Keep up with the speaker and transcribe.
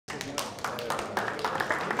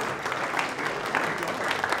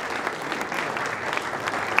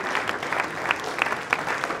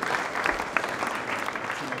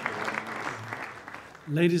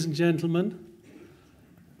Ladies and gentlemen,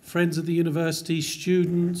 friends of the university,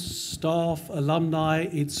 students, staff, alumni,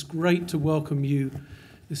 it's great to welcome you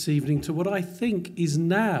this evening to what I think is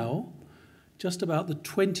now just about the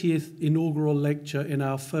 20th inaugural lecture in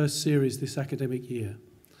our first series this academic year.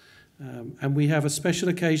 And we have a special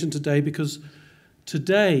occasion today because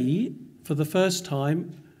today, for the first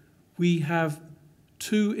time, we have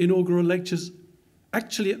two inaugural lectures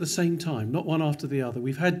actually at the same time, not one after the other.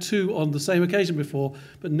 We've had two on the same occasion before,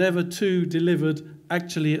 but never two delivered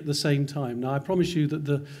actually at the same time. Now, I promise you that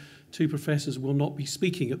the two professors will not be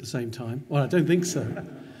speaking at the same time. Well, I don't think so.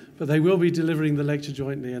 But they will be delivering the lecture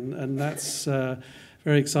jointly, and that's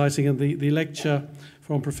very exciting. And the lecture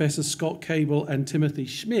from Professor Scott Kable and Timothy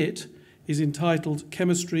Schmidt is entitled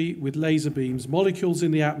Chemistry with Laser Beams, Molecules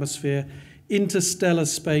in the Atmosphere, Interstellar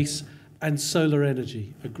Space and Solar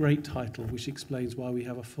Energy, a great title which explains why we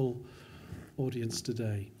have a full audience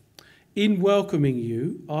today. In welcoming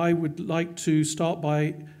you, I would like to start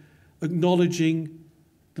by acknowledging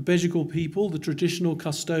the Bejucal people, the traditional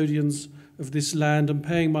custodians of this land, and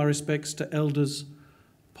paying my respects to elders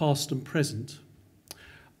past and present.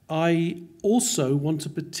 I also want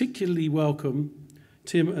to particularly welcome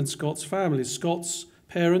Tim and Scott's families. Scott's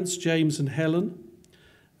parents, James and Helen,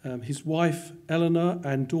 his wife, Eleanor,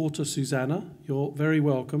 and daughter, Susanna. You're very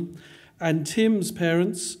welcome. And Tim's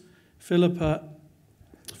parents, Philip and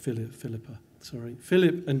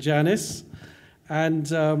Janice, and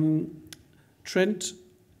Trent,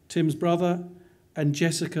 Tim's brother, and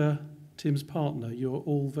Jessica, Tim's partner. You're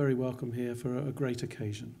all very welcome here for a great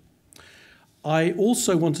occasion. I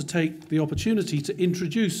also want to take the opportunity to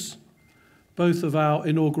introduce both of our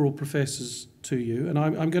inaugural professors to you, and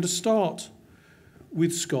I'm going to start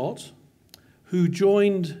with Scott, who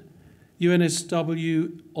joined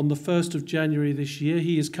UNSW on the 1st of January this year.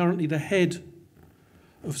 He is currently the head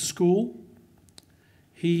of school.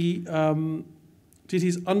 He did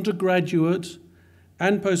his undergraduate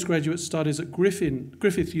and postgraduate studies at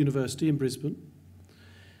Griffith University in Brisbane.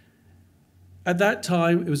 At that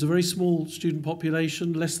time, it was a very small student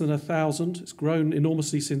population, less than 1,000. It's grown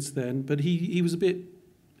enormously since then, but he was a bit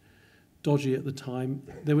dodgy at the time.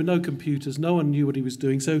 There were no computers, no one knew what he was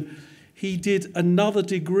doing. So he did another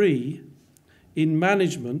degree in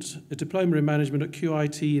management, a diploma in management at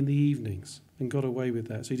QIT in the evenings, and got away with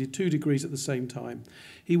that. So he did two degrees at the same time.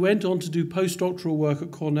 He went on to do postdoctoral work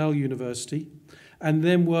at Cornell University and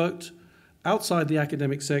then worked outside the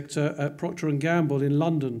academic sector at Procter & Gamble in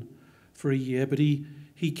London for a year, but he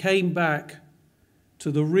came back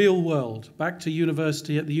to the real world, back to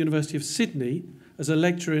university at the University of Sydney as a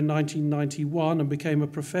lecturer in 1991 and became a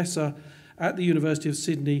professor at the University of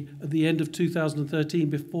Sydney at the end of 2013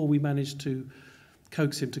 before we managed to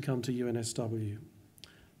coax him to come to UNSW.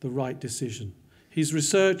 The right decision. His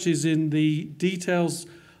research is in the details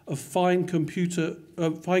of fine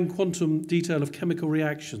quantum detail of chemical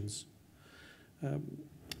reactions.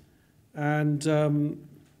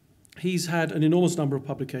 He's had an enormous number of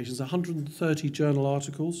publications, 130 journal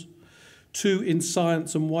articles, 2 in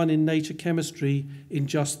Science and 1 in Nature Chemistry in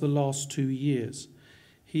just the last 2 years.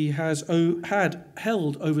 He has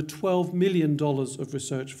held over $12 million of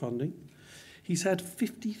research funding. He's had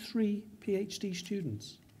 53 PhD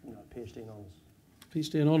students. No, PhD and honours.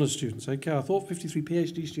 PhD and honours students, okay. I thought 53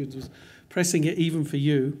 PhD students was pressing it even for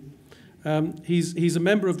you. He's a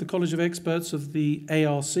member of the College of Experts of the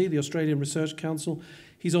ARC, the Australian Research Council.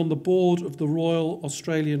 He's on the board of the Royal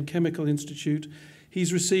Australian Chemical Institute.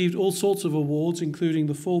 He's received all sorts of awards, including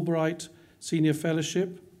the Fulbright Senior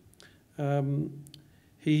Fellowship.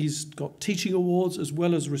 He's got teaching awards as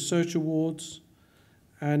well as research awards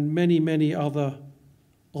and many, many other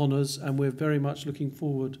honours, and we're very much looking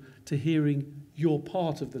forward to hearing your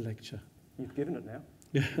part of the lecture. You've given it now.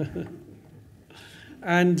 Yeah.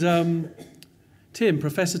 And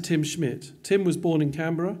Professor Tim Schmidt. Tim was born in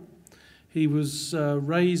Canberra. He was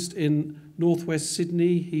raised in northwest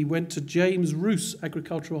Sydney. He went to James Roos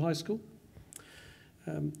Agricultural High School.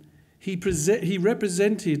 He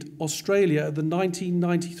represented Australia at the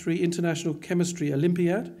 1993 International Chemistry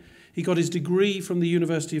Olympiad. He got his degree from the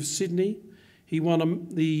University of Sydney. He won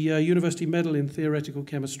the University Medal in Theoretical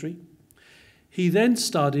Chemistry. He then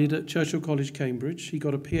studied at Churchill College, Cambridge. He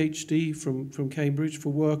got a PhD from Cambridge for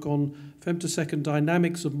work on femtosecond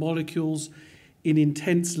dynamics of molecules in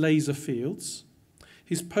intense laser fields.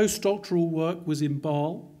 His postdoctoral work was in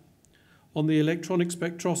Bâle on the electronic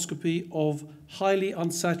spectroscopy of highly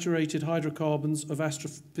unsaturated hydrocarbons of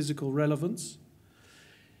astrophysical relevance.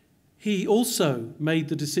 He also made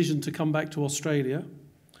the decision to come back to Australia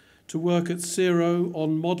to work at CSIRO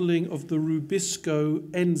on modelling of the Rubisco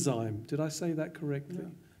enzyme. Did I say that correctly? No.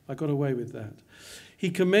 I got away with that. He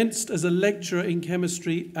commenced as a lecturer in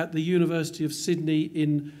chemistry at the University of Sydney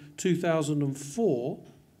in 2004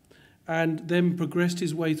 and then progressed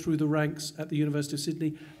his way through the ranks at the University of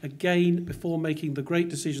Sydney, again before making the great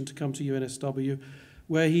decision to come to UNSW,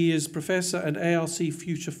 where he is Professor and ARC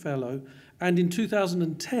Future Fellow. And in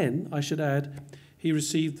 2010, I should add, he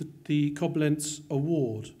received the Koblenz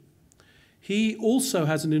Award. He also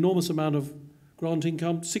has an enormous amount of grant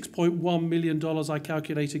income, $6.1 million I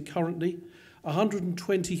calculated currently,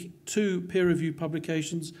 122 peer-reviewed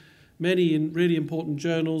publications, many in really important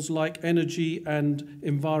journals like Energy and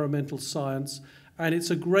Environmental Science. And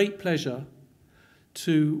it's a great pleasure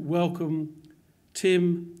to welcome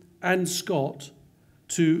Tim and Scott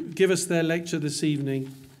to give us their lecture this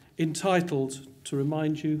evening, entitled, to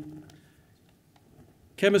remind you,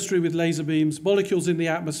 Chemistry with Laser Beams, Molecules in the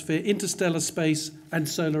Atmosphere, Interstellar Space and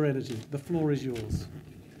Solar Energy. The floor is yours.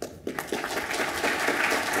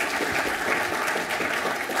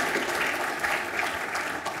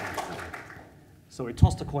 So we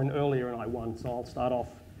tossed a coin earlier and I won, so I'll start off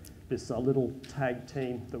this little tag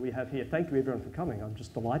team that we have here. Thank you everyone for coming. I'm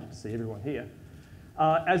just delighted to see everyone here.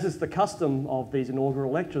 As is the custom of these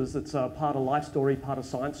inaugural lectures, it's part of life story, part of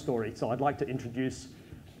science story. So I'd like to introduce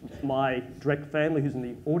my direct family who's in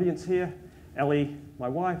the audience here. Ellie, my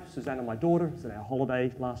wife, Susanna, my daughter, was on our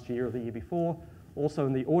holiday last year or the year before. Also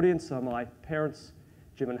in the audience are my parents,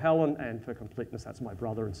 Jim and Helen, and for completeness, that's my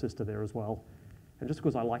brother and sister there as well. And just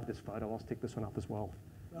because I like this photo, I'll stick this one up as well.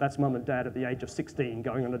 That's Mum and Dad at the age of 16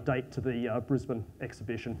 going on a date to the Brisbane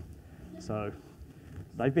exhibition. So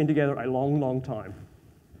they've been together a long, long time.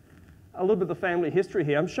 A little bit of the family history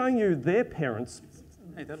here. I'm showing you their parents.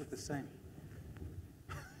 Hey, they look the same.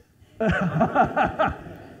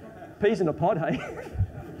 Peas in a pod, hey?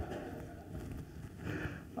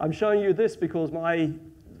 I'm showing you this because my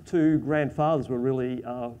two grandfathers were really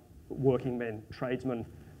working men, tradesmen.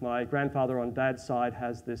 My grandfather on Dad's side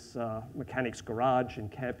has this mechanics garage in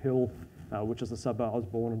Camp Hill, which is the suburb I was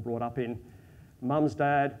born and brought up in. Mum's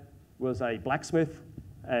dad was a blacksmith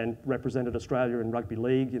and represented Australia in rugby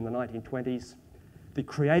league in the 1920s. The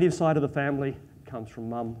creative side of the family comes from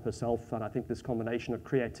Mum herself, and I think this combination of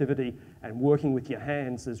creativity and working with your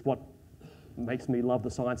hands is what makes me love the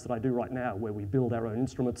science that I do right now, where we build our own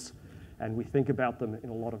instruments and we think about them in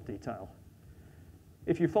a lot of detail.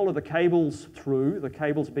 If you follow the Kables through, the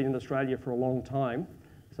Kables have been in Australia for a long time.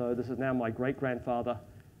 So this is now my great-grandfather,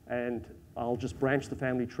 and I'll just branch the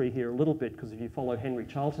family tree here a little bit, because if you follow Henry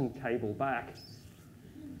Charlton Kable back,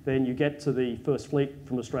 then you get to the First Fleet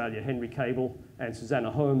from Australia. Henry Kable and Susanna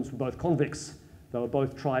Holmes were both convicts. They were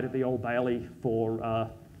both tried at the Old Bailey for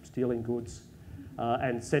stealing goods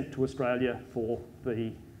and sent to Australia for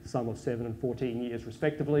the sum of 7 and 14 years,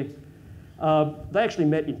 respectively. They actually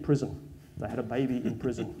met in prison. They had a baby in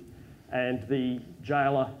prison, and the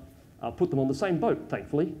jailer put them on the same boat,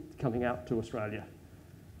 thankfully, coming out to Australia.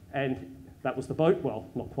 And that was the boat. Well,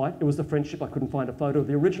 not quite. It was the Friendship. I couldn't find a photo of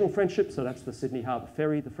the original Friendship, so that's the Sydney Harbour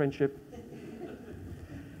Ferry, the Friendship.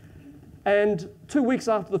 And 2 weeks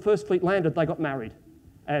after the First Fleet landed, they got married.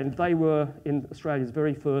 And they were in Australia's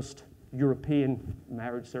very first European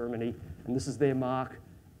marriage ceremony, and this is their mark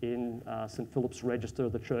in St. Philip's Register,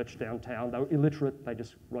 the church downtown. They were illiterate, they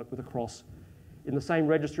just wrote with a cross. In the same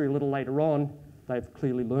registry a little later on, they've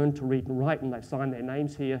clearly learned to read and write, and they've signed their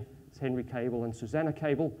names here. It's Henry Kable and Susanna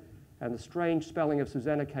Kable. And the strange spelling of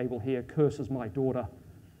Susanna Kable here curses my daughter,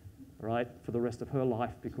 right, for the rest of her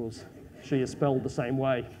life, because she is spelled the same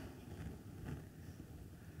way.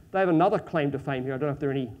 They have another claim to fame here. I don't know if there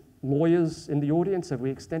are any lawyers in the audience. Have we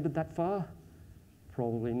extended that far?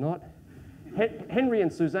 Probably not. Henry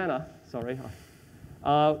and Susanna,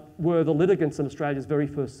 were the litigants in Australia's very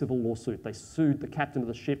first civil lawsuit. They sued the captain of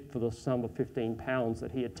the ship for the sum of £15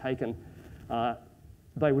 that he had taken.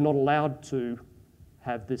 They were not allowed to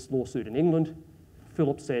have this lawsuit in England.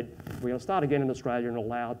 Philip said, we're going to start again in Australia, and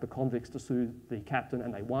allowed the convicts to sue the captain,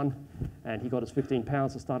 and they won. And he got his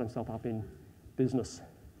 £15 to start himself up in business,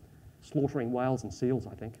 slaughtering whales and seals,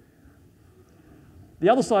 I think. The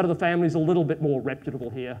other side of the family is a little bit more reputable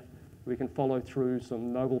here. We can follow through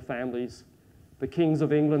some noble families, the kings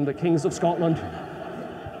of England, the kings of Scotland.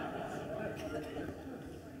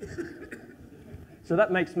 So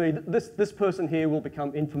that makes me, this person here will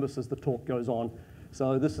become infamous as the talk goes on.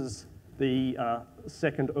 So this is the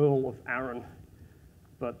second Earl of Arran.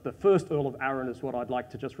 But the first Earl of Arran is what I'd like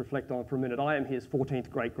to just reflect on for a minute. I am his 14th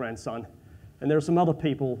great-grandson. And there are some other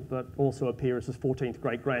people that also appear as his 14th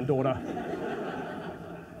great-granddaughter.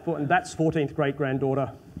 And that's 14th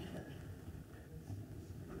great-granddaughter.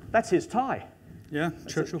 That's his tie. Yeah,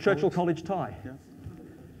 Churchill College tie. Yeah.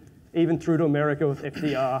 Even through to America with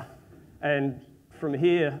FDR. And from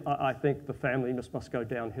here, I think the family must go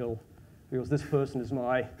downhill, because this person is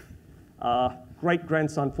my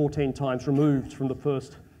great-grandson 14 times removed from the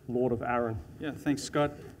first Lord of Arran. Yeah, thanks,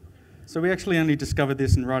 Scott. So we actually only discovered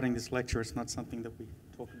this in writing this lecture. It's not something that we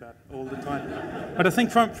talk about all the time. But I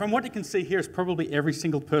think from what you can see here, is probably every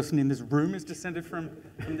single person in this room is descended from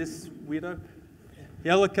this weirdo.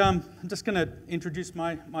 Yeah, look, I'm just going to introduce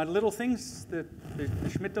my little things, the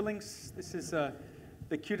Schmitterlings. This is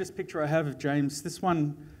the cutest picture I have of James. This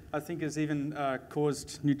one, I think, has even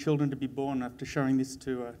caused new children to be born after showing this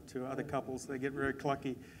to other couples. They get very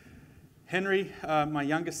clucky. Henry, my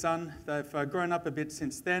youngest son, they've grown up a bit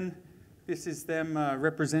since then. This is them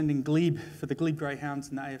representing Glebe for the Glebe Greyhounds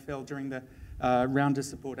in the AFL during the round to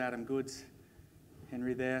support Adam Goods.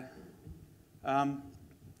 Henry there.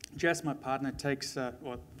 Jess, my partner, takes,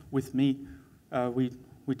 with me,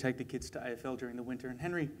 we take the kids to AFL during the winter. And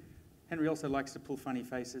Henry also likes to pull funny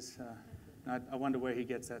faces. I wonder where he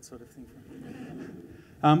gets that sort of thing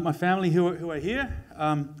from. My family who are here.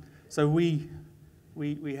 So we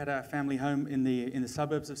had our family home in the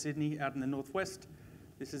suburbs of Sydney, out in the northwest.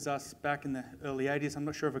 This is us back in the early 80s. I'm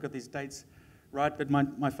not sure if I got these dates right, but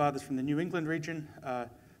my father's from the New England region.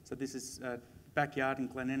 So this is backyard in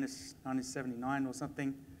Glen Innes, 1979 or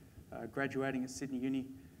something, graduating at Sydney Uni.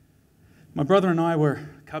 My brother and I were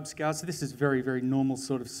Cub Scouts, so this is very, very normal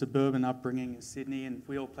sort of suburban upbringing in Sydney, and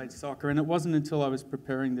we all played soccer. And it wasn't until I was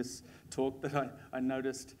preparing this talk that I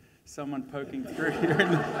noticed someone poking through here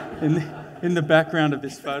in the background of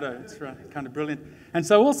this photo. It's kind of brilliant. And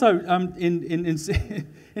so also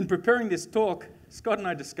in preparing this talk, Scott and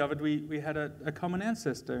I discovered we had a common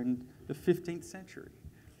ancestor in the 15th century,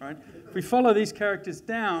 right? If we follow these characters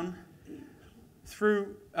down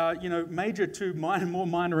through major to more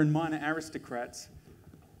minor and minor aristocrats,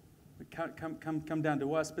 we come down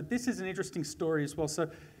to us. But this is an interesting story as well. So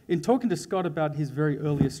in talking to Scott about his very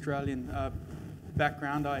early Australian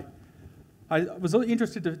background, I was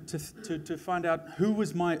interested to find out who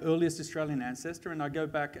was my earliest Australian ancestor, and I go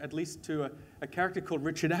back at least to a character called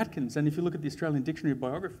Richard Atkins. And if you look at the Australian Dictionary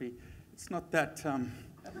biography, it's not that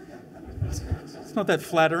it's not that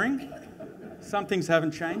flattering. Some things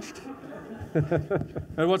haven't changed.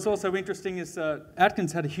 But what's also interesting is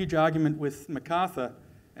Atkins had a huge argument with MacArthur,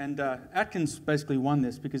 and Atkins basically won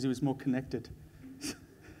this because he was more connected.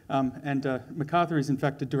 And MacArthur is in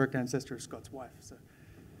fact a direct ancestor of Scott's wife. So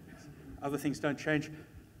other things don't change.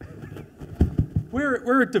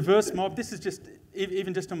 We're a diverse mob. This is just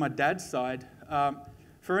even just on my dad's side.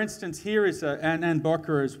 For instance, here is Anne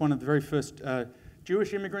Bocker is one of the very first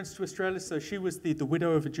Jewish immigrants to Australia. So she was the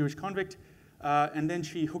widow of a Jewish convict, and then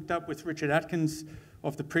she hooked up with Richard Atkins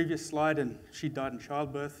of the previous slide, and she died in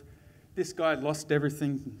childbirth. This guy lost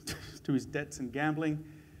everything to his debts and gambling.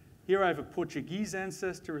 Here I have a Portuguese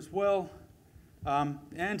ancestor as well,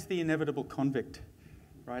 and the inevitable convict,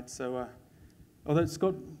 right? So, although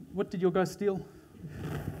Scott, what did your guy steal?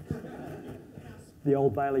 The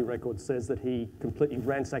Old Bailey record says that he completely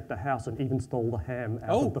ransacked the house and even stole the ham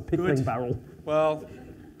out of the pickling barrel. Well,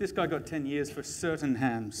 this guy got 10 years for certain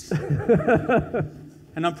hams.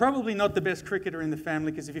 And I'm probably not the best cricketer in the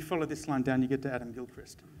family, because if you follow this line down, you get to Adam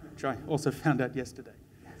Gilchrist, which I also found out yesterday.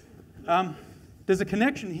 There's a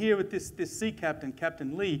connection here with this sea captain,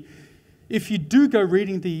 Captain Lee. If you do go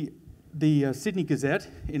reading the Sydney Gazette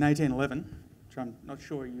in 1811, which I'm not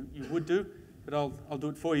sure you would do, but I'll do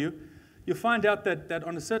it for you, you'll find out that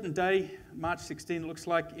on a certain day, March 16, it looks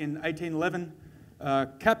like, in 1811,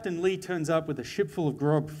 Captain Lee turns up with a ship full of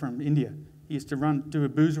grog from India. He used to do a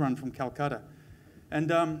booze run from Calcutta.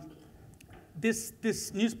 And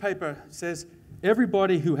this newspaper says,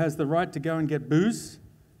 everybody who has the right to go and get booze,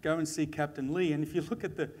 go and see Captain Lee. And if you look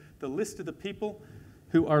at the list of the people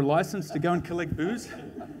who are licensed to go and collect booze,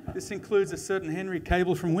 this includes a certain Henry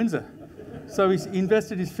Kable from Windsor. So he's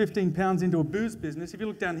invested his £15 into a booze business. If you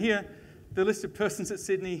look down here, the list of persons at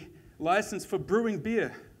Sydney licensed for brewing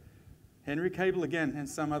beer. Henry Kable again, and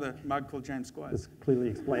some other mug called James Squires. This clearly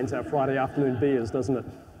explains our Friday afternoon beers, doesn't it?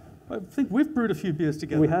 I think we've brewed a few beers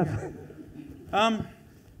together. We have.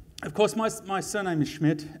 Of course, my surname is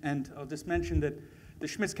Schmidt, and I'll just mention that the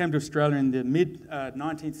Schmidts came to Australia in the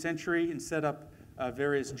mid-19th century and set up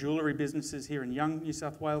various jewellery businesses here in Young, New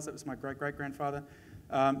South Wales. That was my great-great-grandfather.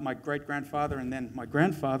 My great-grandfather and then my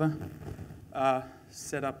grandfather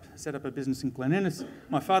set up a business in Glen Innes.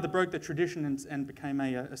 My father broke the tradition and became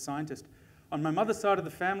a scientist. On my mother's side of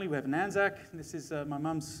the family, we have an Anzac. This is my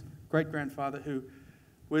mum's great-grandfather, who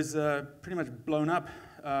was pretty much blown up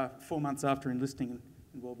 4 months after enlisting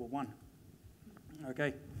in World War I.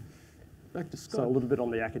 Okay, back to Scott. So a little bit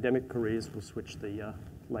on the academic careers. We'll switch the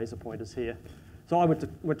laser pointers here. So I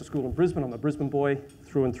went to school in Brisbane. I'm a Brisbane boy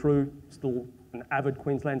through and through, still an avid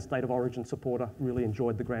Queensland State of Origin supporter. Really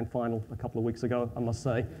enjoyed the grand final a couple of weeks ago, I must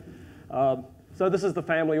say. So this is the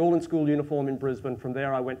family, all in school uniform in Brisbane. From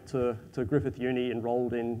there I went to Griffith Uni,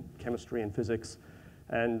 enrolled in chemistry and physics.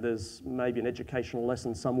 And there's maybe an educational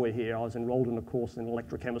lesson somewhere here. I was enrolled in a course in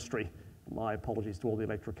electrochemistry. My apologies to all the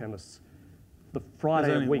electrochemists. The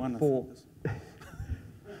Friday of week 4.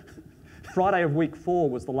 Friday of week 4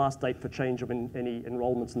 was the last date for change of any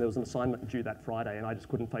enrolments, and there was an assignment due that Friday, and I just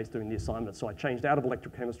couldn't face doing the assignment. So I changed out of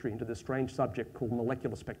electrochemistry into this strange subject called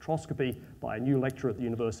molecular spectroscopy by a new lecturer at the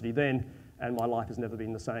university then, and my life has never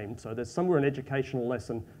been the same. So there's somewhere an educational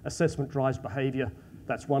lesson. Assessment drives behavior.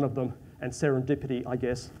 That's one of them. And serendipity, I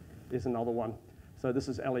guess, is another one. So this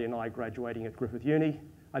is Ellie and I graduating at Griffith Uni.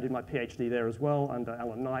 I did my PhD there as well under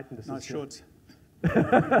Alan Knight. And this nice shorts.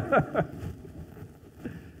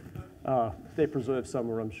 They're preserved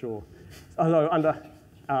somewhere, I'm sure. Although under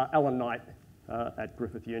Alan Knight at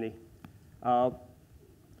Griffith Uni.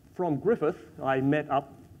 From Griffith, I met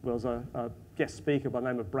up, was a guest speaker by the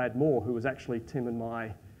name of Brad Moore, who was actually Tim and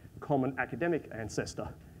my common academic ancestor,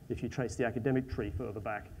 if you trace the academic tree further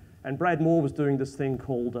back. And Brad Moore was doing this thing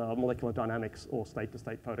called molecular dynamics or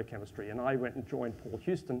state-to-state photochemistry. And I went and joined Paul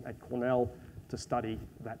Houston at Cornell to study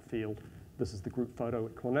that field. This is the group photo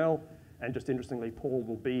at Cornell. And just interestingly, Paul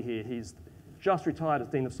will be here. He's just retired as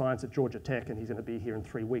Dean of Science at Georgia Tech, and he's going to be here in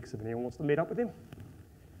 3 weeks if anyone wants to meet up with him.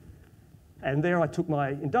 And there I took my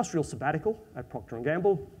industrial sabbatical at Procter &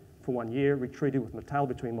 Gamble for 1 year, retreated with my tail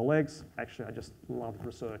between my legs. Actually, I just loved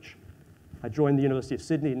research. I joined the University of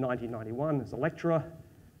Sydney in 1991 as a lecturer,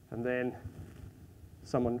 and then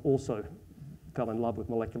someone also fell in love with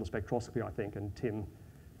molecular spectroscopy, I think, and Tim,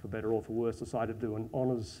 for better or for worse, decided to do an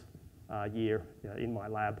honours year in my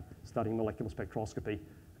lab studying molecular spectroscopy.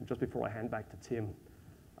 And just before I hand back to Tim,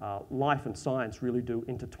 life and science really do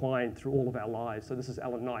intertwine through all of our lives. So this is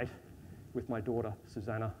Alan Knight with my daughter,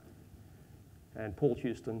 Susanna, and Paul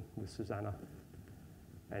Houston with Susanna,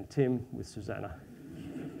 and Tim with Susanna,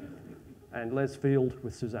 and Les Field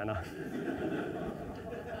with Susanna.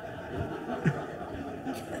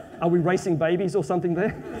 Are we racing babies or something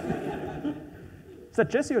there? Is that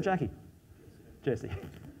Jessie or Jackie? Jessie.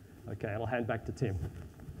 Okay, I'll hand back to Tim.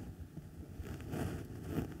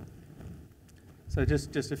 So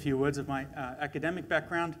just a few words of my academic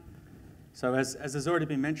background. So as has already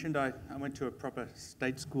been mentioned, I went to a proper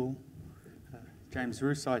state school, James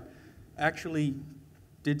Roos. I actually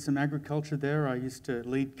did some agriculture there. I used to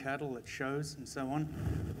lead cattle at shows and so on.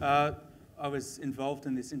 I was involved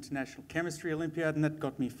in this International Chemistry Olympiad, and that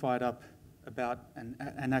got me fired up about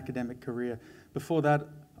an academic career. Before that,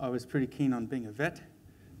 I was pretty keen on being a vet,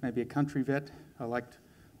 maybe a country vet. I liked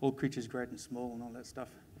all creatures great and small and all that stuff.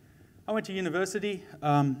 I went to university.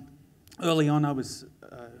 Early on, I was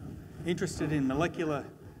interested in molecular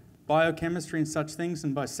biochemistry and such things,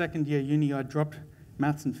 and by second year uni, I dropped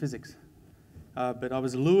maths and physics. But I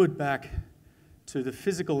was lured back to the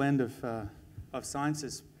physical end of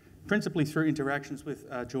sciences, principally through interactions with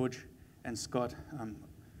George and Scott,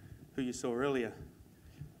 who you saw earlier.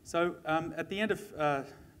 So at the end of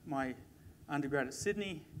my undergrad at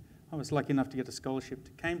Sydney, I was lucky enough to get a scholarship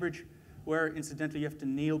to Cambridge, where incidentally you have to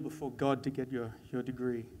kneel before God to get your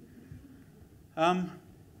degree. And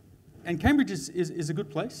Cambridge is a good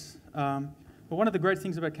place. But one of the great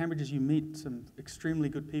things about Cambridge is you meet some extremely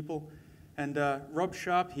good people. And Rob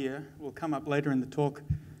Sharp here will come up later in the talk.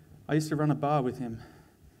 I used to run a bar with him.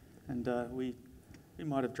 And we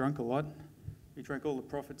might have drunk a lot. We drank all the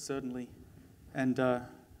profits, certainly. And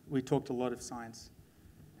we talked a lot of science.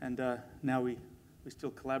 And now we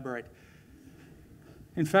still collaborate.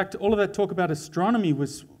 In fact, all of that talk about astronomy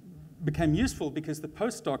became useful because the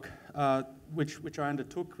postdoc, which I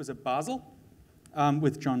undertook, was at Basel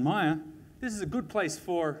with John Meyer. This is a good place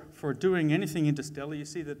for doing anything interstellar. You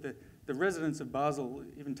see that the residents of Basel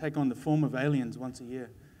even take on the form of aliens once a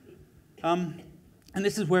year. And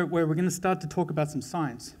this is where we're going to start to talk about some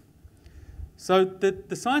science. So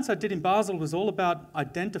the science I did in Basel was all about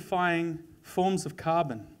identifying forms of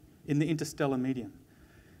carbon in the interstellar medium.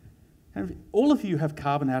 And all of you have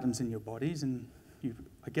carbon atoms in your bodies, and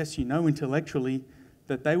I guess you know intellectually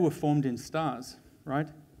that they were formed in stars, right?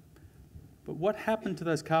 But what happened to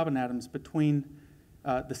those carbon atoms between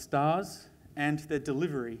the stars and their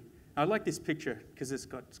delivery? I like this picture because it's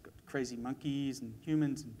got crazy monkeys and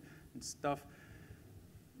humans and stuff.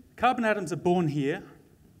 Carbon atoms are born here.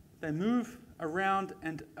 They move around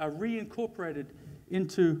and are reincorporated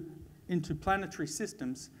into planetary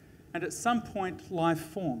systems. And at some point, life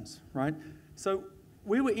forms, right? So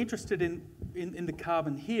we were interested in the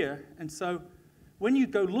carbon here, and so when you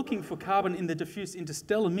go looking for carbon in the diffuse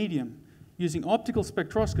interstellar medium using optical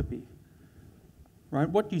spectroscopy, right,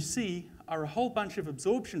 what you see are a whole bunch of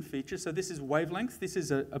absorption features. So this is wavelength. This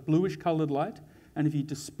is a bluish colored light. And if you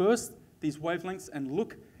disperse these wavelengths and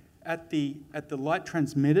look at the light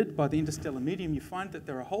transmitted by the interstellar medium, you find that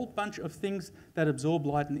there are a whole bunch of things that absorb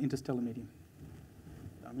light in the interstellar medium.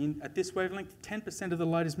 I mean, at this wavelength, 10% of the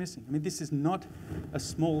light is missing. I mean, this is not a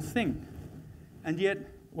small thing. And yet,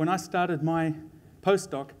 when I started my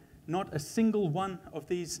postdoc, not a single one of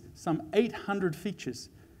these, some 800 features,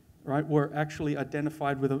 right, were actually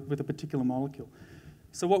identified with a particular molecule.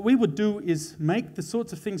 So what we would do is make the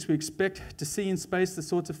sorts of things we expect to see in space, the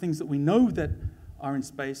sorts of things that we know that are in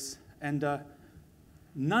space, and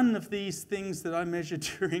none of these things that I measured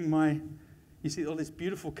during you see all these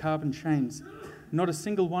beautiful carbon chains, not a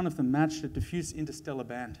single one of them matched a diffuse interstellar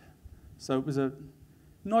band. So it was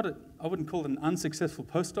I wouldn't call it an unsuccessful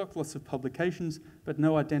postdoc, lots of publications, but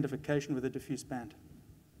no identification with a diffuse band.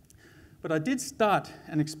 But I did start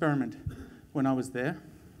an experiment when I was there,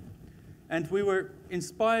 and we were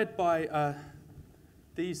inspired by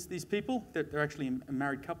these people. They're actually a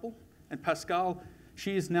married couple, and Pascal,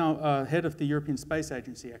 she is now head of the European Space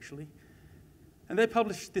Agency, actually. And they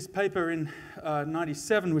published this paper in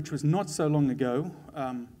 '97, which was not so long ago,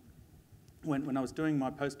 when I was doing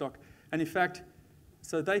my postdoc. And in fact,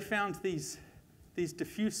 so they found these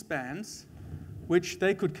diffuse bands, which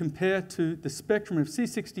they could compare to the spectrum of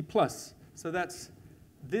C60+. So that's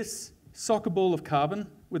this soccer ball of carbon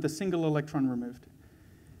with a single electron removed.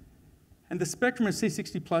 And the spectrum of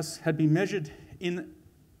C60+ had been measured in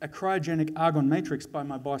a cryogenic argon matrix by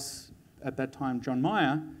my boss at that time, John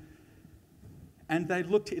Meyer. And it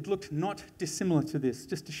looked not dissimilar to this,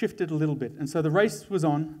 just to shift it a little bit. And so the race was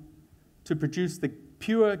on to produce the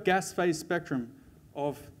pure gas phase spectrum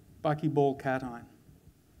of buckyball cation.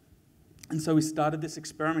 And so we started this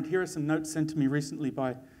experiment. Here are some notes sent to me recently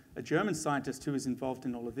by a German scientist who is involved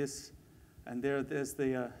in all of this. And there's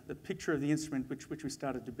the picture of the instrument which we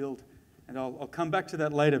started to build. And I'll come back to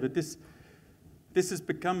that later, but this has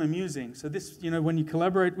become amusing. So this, when you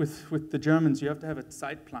collaborate with the Germans, you have to have a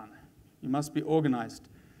Zeitplan. You must be organized.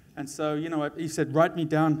 And so, he said, write me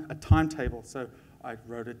down a timetable. So I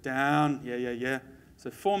wrote it down, yeah. So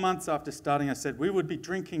 4 months after starting, I said, we would be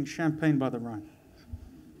drinking champagne by the Rhine.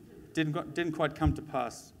 Didn't quite come to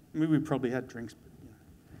pass. I mean, we probably had drinks, but,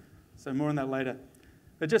 So more on that later.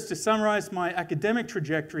 But just to summarize, my academic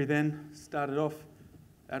trajectory then started off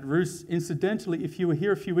at Roos. Incidentally, if you were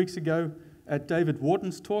here a few weeks ago at David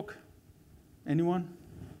Wharton's talk, anyone?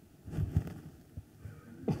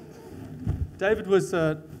 David was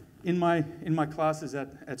in my classes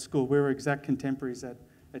at school. We were exact contemporaries at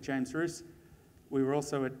James Roos. We were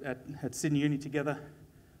also at Sydney Uni together.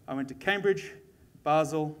 I went to Cambridge,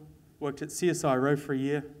 Basel, worked at CSIRO for a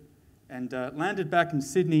year, and landed back in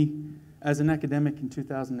Sydney as an academic in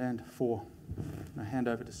 2004. And I hand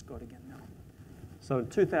over to Scott again now. So in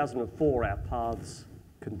 2004, our paths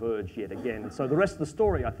converged yet again. So the rest of the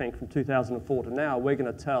story, I think, from 2004 to now, we're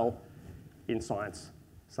going to tell in science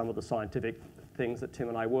some of the scientific things that Tim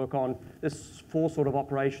and I work on. There's 4 sort of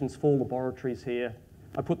operations, 4 laboratories here.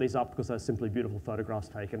 I put these up because they're simply beautiful photographs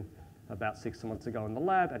taken about 6 months ago in the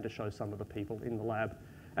lab and to show some of the people in the lab.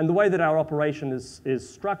 And the way that our operation is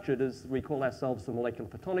structured is we call ourselves the Molecular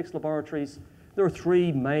Photonics Laboratories. There are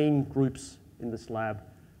 3 main groups in this lab.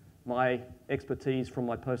 My expertise from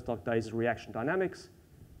my postdoc days is reaction dynamics.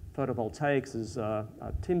 Photovoltaics is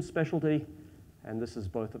Tim's specialty. And this is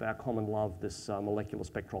both of our common love, this molecular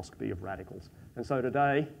spectroscopy of radicals. And so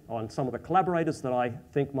today, on some of the collaborators that I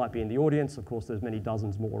think might be in the audience, of course there's many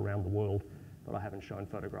dozens more around the world, but I haven't shown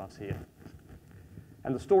photographs here.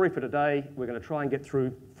 And the story for today, we're going to try and get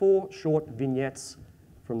through 4 short vignettes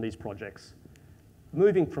from these projects.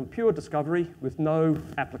 Moving from pure discovery with no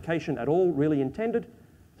application at all really intended,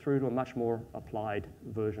 through to a much more applied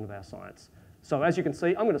version of our science. So as you can see,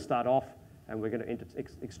 I'm going to start off and we're going to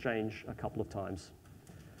exchange a couple of times.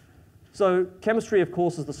 So chemistry, of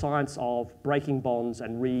course, is the science of breaking bonds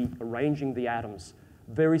and rearranging the atoms.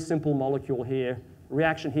 Very simple molecule here.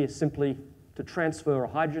 Reaction here simply to transfer a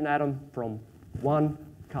hydrogen atom from one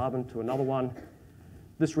carbon to another one.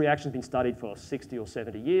 This reaction has been studied for 60 or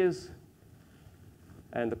 70 years.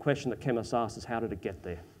 And the question that chemists ask is, how did it get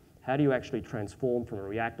there? How do you actually transform from a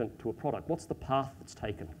reactant to a product? What's the path that's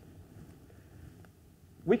taken?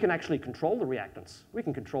 We can actually control the reactants. We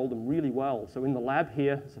can control them really well. So in the lab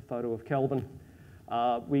here, it's a photo of Kelvin.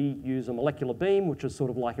 We use a molecular beam, which is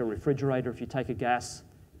sort of like a refrigerator. If you take a gas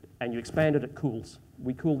and you expand it, it cools.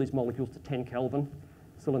 We cool these molecules to 10 Kelvin,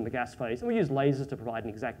 still in the gas phase. And we use lasers to provide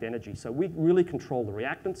an exact energy. So we really control the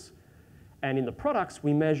reactants. And in the products,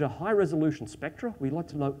 we measure high-resolution spectra. We like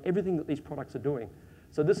to know everything that these products are doing.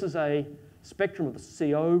 So this is a spectrum of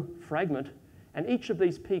the CO fragment, and each of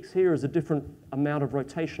these peaks here is a different amount of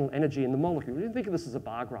rotational energy in the molecule. You can think of this as a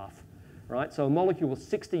bar graph, right? So a molecule with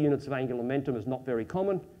 60 units of angular momentum is not very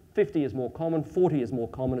common. 50 is more common. 40 is more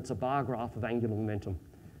common. It's a bar graph of angular momentum.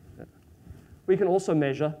 We can also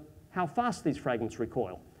measure how fast these fragments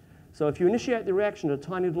recoil. So if you initiate the reaction at a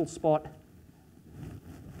tiny little spot,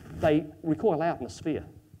 they recoil out in a sphere.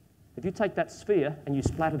 If you take that sphere and you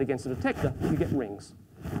splat it against a detector, you get rings.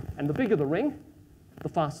 And the bigger the ring, the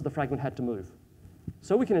faster the fragment had to move.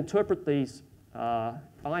 So we can interpret these ion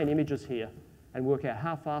images here and work out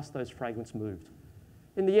how fast those fragments moved.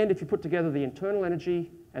 In the end, if you put together the internal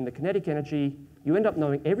energy and the kinetic energy, you end up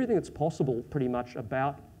knowing everything that's possible pretty much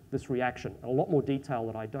about this reaction, a lot more detail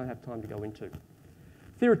that I don't have time to go into.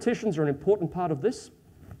 Theoreticians are an important part of this.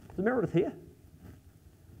 Is Meredith here?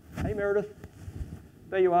 Hey, Meredith.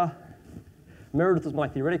 There you are. Meredith is my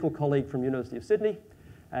theoretical colleague from University of Sydney,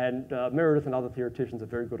 and Meredith and other theoreticians are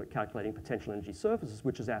very good at calculating potential energy surfaces,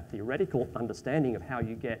 which is our theoretical understanding of how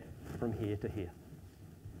you get from here to here.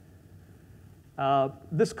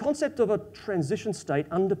 This concept of a transition state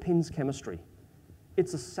underpins chemistry.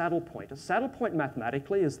 It's a saddle point. A saddle point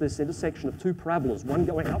mathematically is this intersection of two parabolas, one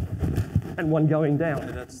going up and one going down.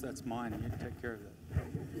 Yeah, that's mine. You take care of that.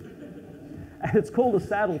 And it's called a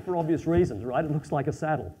saddle for obvious reasons, right? It looks like a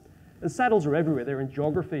saddle. And saddles are everywhere. They're in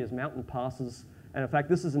geography as mountain passes. And in fact,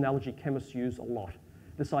 this is an analogy chemists use a lot.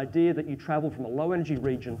 This idea that you travel from a low energy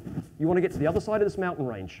region, you want to get to the other side of this mountain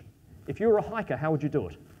range. If you were a hiker, how would you do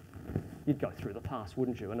it? You'd go through the pass,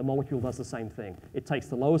 wouldn't you? And a molecule does the same thing. It takes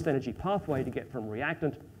the lowest energy pathway to get from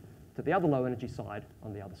reactant to the other low energy side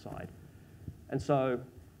on the other side. And so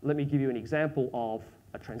let me give you an example of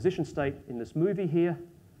a transition state in this movie here.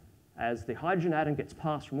 As the hydrogen atom gets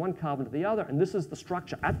passed from one carbon to the other, and this is the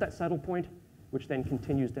structure at that saddle point, which then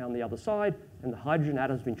continues down the other side, and the hydrogen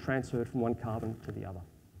atom's been transferred from one carbon to the other.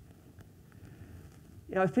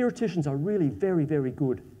 You know, theoreticians are really very, very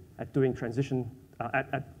good at doing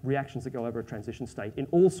at reactions that go over a transition state in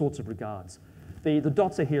all sorts of regards. The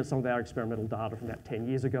dots are here, some of our experimental data from about 10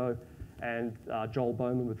 years ago, and Joel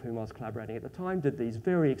Bowman, with whom I was collaborating at the time, did these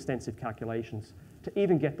very extensive calculations to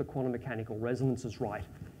even get the quantum mechanical resonances right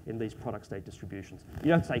in these product state distributions. You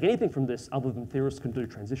don't take anything from this other than theorists can do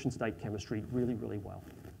transition state chemistry really, really well.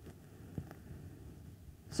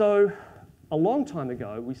 So a long time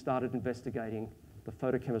ago, we started investigating the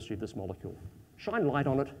photochemistry of this molecule. Shine light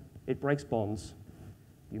on it, it breaks bonds,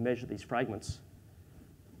 you measure these fragments.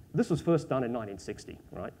 This was first done in 1960,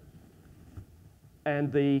 right?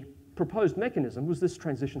 And the proposed mechanism was this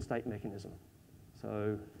transition state mechanism.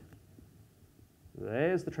 So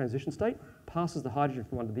there's the transition state, passes the hydrogen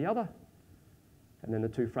from one to the other, and then the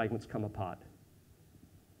two fragments come apart.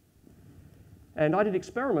 And I did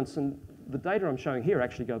experiments, and the data I'm showing here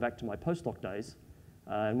actually go back to my postdoc days.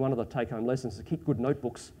 And one of the take-home lessons is to keep good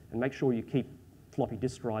notebooks and make sure you keep floppy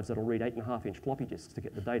disk drives that'll read 8.5-inch floppy disks to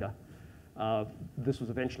get the data. This was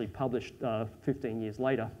eventually published 15 years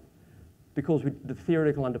later because the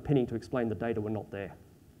theoretical underpinning to explain the data were not there.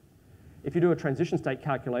 If you do a transition state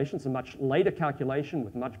calculation, it's a much later calculation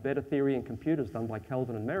with much better theory and computers done by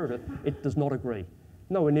Kelvin and Meredith, it does not agree.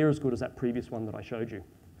 Nowhere near as good as that previous one that I showed you.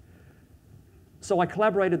 So I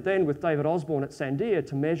collaborated then with David Osborne at Sandia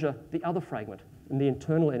to measure the other fragment and the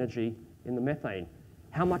internal energy in the methane.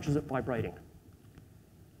 How much is it vibrating?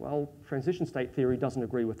 Well, transition state theory doesn't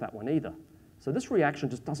agree with that one either. So this reaction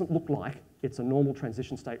just doesn't look like it's a normal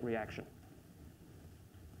transition state reaction.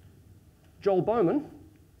 Joel Bowman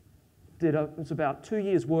it was about 2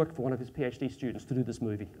 years' work for one of his PhD students to do this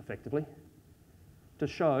movie, effectively, to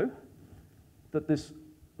show that this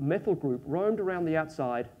methyl group roamed around the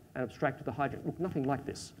outside and abstracted the hydrogen. Look, nothing like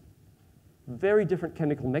this. Very different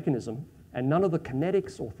chemical mechanism, and none of the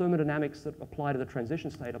kinetics or thermodynamics that apply to the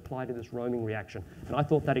transition state apply to this roaming reaction. And I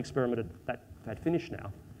thought that experiment had finished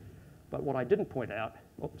now. But what I didn't point out,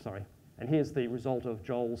 and here's the result of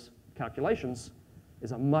Joel's calculations,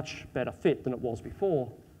 is a much better fit than it was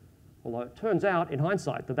before. Although it turns out, in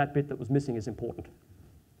hindsight, that bit that was missing is important.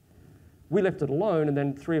 We left it alone, and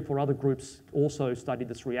then 3 or 4 other groups also studied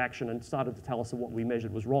this reaction and started to tell us that what we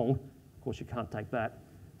measured was wrong. Of course, you can't take that.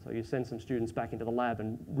 So you send some students back into the lab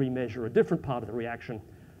and remeasure a different part of the reaction,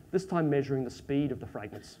 this time measuring the speed of the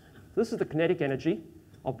fragments. This is the kinetic energy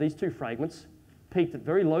of these 2 fragments, peaked at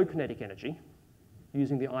very low kinetic energy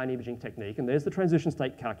using the ion imaging technique. And there's the transition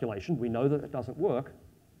state calculation. We know that it doesn't work.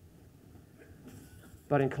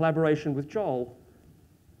 But in collaboration with Joel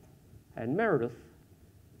and Meredith,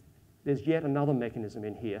 there's yet another mechanism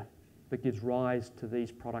in here that gives rise to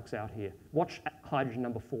these products out here. Watch hydrogen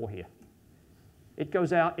number 4 here. It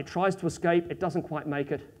goes out, it tries to escape, it doesn't quite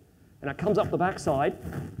make it, and it comes up the backside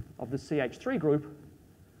of the CH3 group.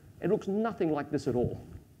 It looks nothing like this at all.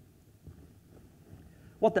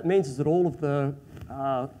 What that means is that all of the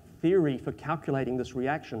theory for calculating this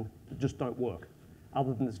reaction just don't work,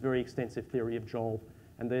 other than this very extensive theory of Joel.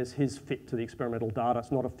 And there's his fit to the experimental data.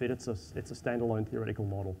 It's not a fit, it's a standalone theoretical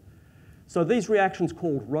model. So these reactions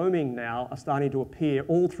called roaming now are starting to appear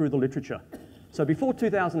all through the literature. So before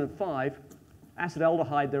 2005,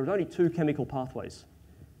 acetaldehyde, there was only 2 chemical pathways.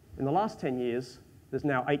 In the last 10 years, there's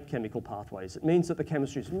now 8 chemical pathways. It means that the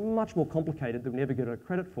chemistry is much more complicated than we ever get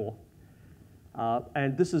credit for.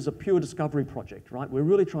 And this is a pure discovery project, right? We're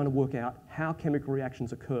really trying to work out how chemical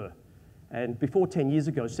reactions occur. And before 10 years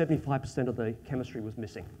ago, 75% of the chemistry was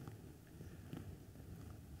missing.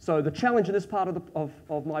 So the challenge in this part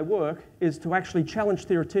of my work is to actually challenge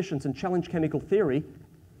theoreticians and challenge chemical theory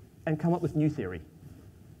and come up with new theory.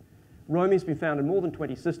 Roaming has been found in more than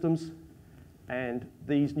 20 systems, and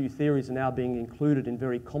these new theories are now being included in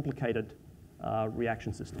very complicated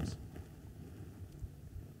reaction systems.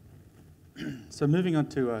 So moving on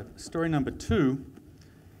to story number 2.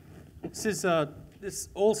 This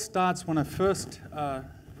all starts when I first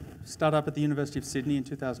started up at the University of Sydney in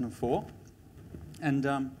 2004. And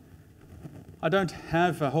I don't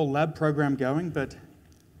have a whole lab program going, but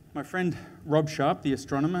my friend Rob Sharp, the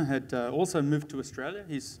astronomer, had also moved to Australia.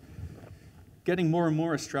 He's getting more and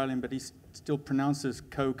more Australian, but he still pronounces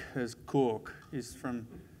Coke as cork. He's from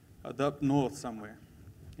up north somewhere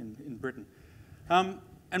in Britain.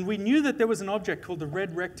 And we knew that there was an object called the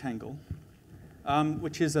Red Rectangle,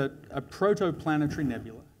 which is a protoplanetary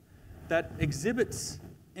nebula that exhibits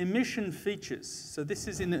emission features. So this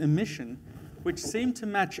is an emission which seem to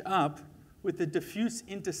match up with the diffuse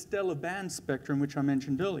interstellar band spectrum, which I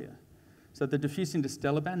mentioned earlier. So the diffuse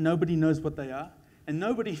interstellar band, nobody knows what they are, and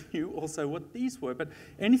nobody knew also what these were. But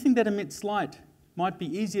anything that emits light might be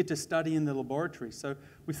easier to study in the laboratory. So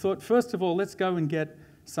we thought, first of all, let's go and get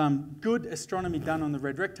some good astronomy done on the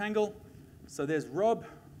Red Rectangle. So there's Rob.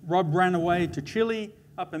 Rob ran away to Chile,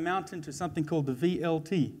 up a mountain to something called the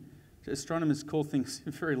VLT. Astronomers call things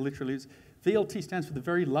very literally. VLT stands for the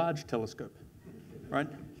Very Large Telescope, right?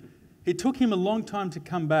 It took him a long time to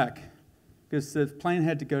come back because the plane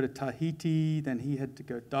had to go to Tahiti, then he had to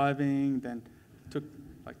go diving, then it took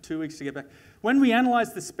like 2 weeks to get back. When we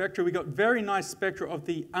analyzed the spectra, we got very nice spectra of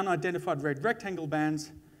the unidentified red rectangle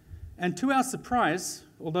bands. And to our surprise,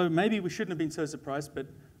 although maybe we shouldn't have been so surprised, but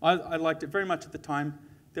I liked it very much at the time,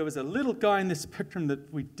 there was a little guy in the spectrum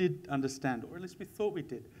that we did understand, or at least we thought we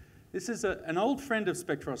did. This is an old friend of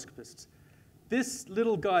spectroscopists. This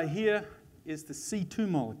little guy here is the C2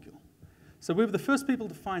 molecule. So we were the first people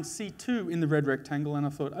to find C2 in the red rectangle, and I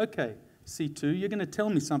thought, okay, C2, you're going to tell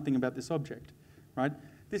me something about this object, right?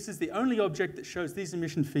 This is the only object that shows these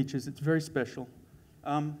emission features. It's very special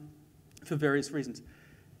for various reasons.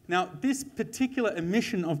 Now, this particular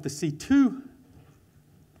emission of the C2,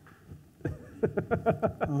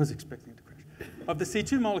 I was expecting it to crash, of the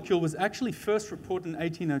C2 molecule was actually first reported in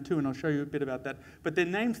 1802, and I'll show you a bit about that. But they're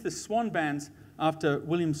named the Swan bands after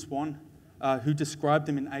William Swan, who described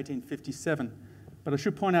them in 1857. But I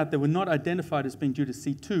should point out they were not identified as being due to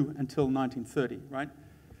C2 until 1930, right?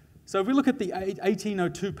 So if we look at the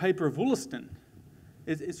 1802 paper of Wollaston,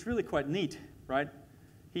 it's really quite neat, right?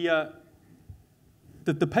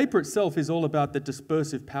 The paper itself is all about the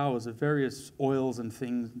dispersive powers of various oils and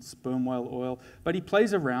things, sperm whale oil, but he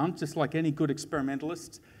plays around, just like any good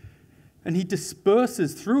experimentalist, and he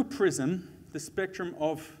disperses through a prism the spectrum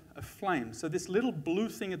of a flame. So this little blue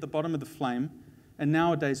thing at the bottom of the flame, and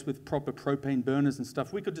nowadays with proper propane burners and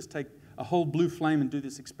stuff, we could just take a whole blue flame and do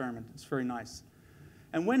this experiment. It's very nice.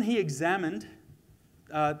 And when he examined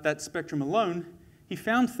that spectrum alone, he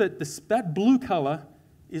found that that blue color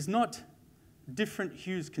is not different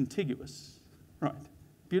hues contiguous. Right.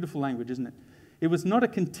 Beautiful language, isn't it? It was not a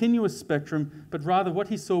continuous spectrum, but rather what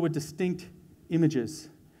he saw were distinct images.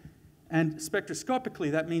 And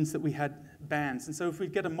spectroscopically, that means that we had bands. And so if we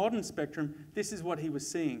get a modern spectrum, this is what he was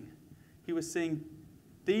seeing. He was seeing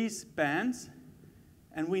these bands,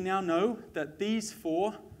 and we now know that these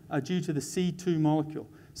four are due to the C2 molecule.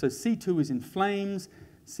 So C2 is in flames,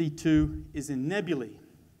 C2 is in nebulae.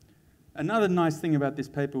 Another nice thing about this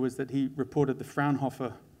paper was that he reported the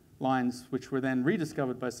Fraunhofer lines, which were then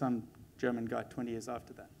rediscovered by some German guy 20 years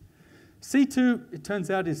after that. C2, it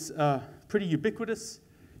turns out, is pretty ubiquitous.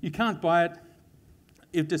 You can't buy it.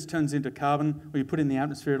 It just turns into carbon, or you put it in the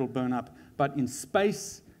atmosphere, it'll burn up. But in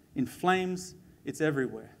space, in flames, it's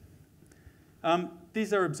everywhere.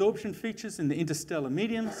 These are absorption features in the interstellar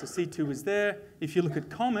medium, so C2 is there. If you look at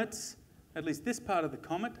comets, at least this part of the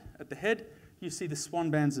comet at the head, you see the swan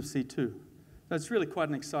bands of C2. So it's really quite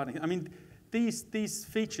an exciting, I mean, these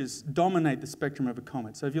features dominate the spectrum of a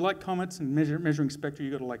comet. So if you like comets and measuring spectra,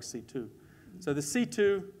 you've got to like C2. So the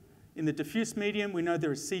C2 in the diffuse medium, we know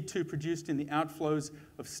there is C2 produced in the outflows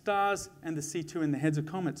of stars and the C2 in the heads of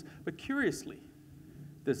comets. But curiously,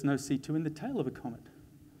 there's no C2 in the tail of a comet.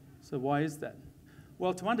 So why is that?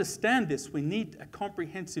 Well, to understand this, we need a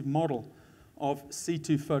comprehensive model of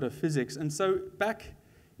C2 photophysics. And so back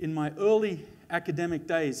in my early academic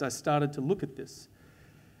days, I started to look at this.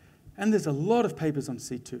 And there's a lot of papers on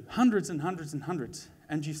C2, hundreds and hundreds and hundreds.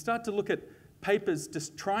 And you start to look at papers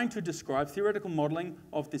just trying to describe theoretical modeling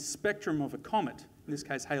of this spectrum of a comet, in this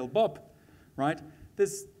case Hale-Bopp, right?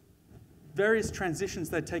 There's various transitions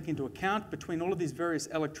they take into account between all of these various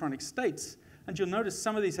electronic states. And you'll notice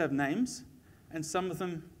some of these have names, and some of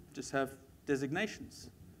them just have designations,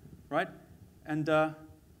 right? And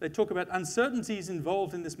they talk about uncertainties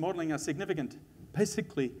involved in this modeling are significant.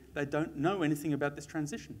 Basically, they don't know anything about this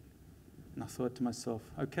transition. And I thought to myself,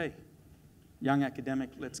 okay, young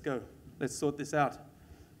academic, let's go. Let's sort this out.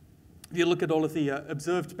 If you look at all of the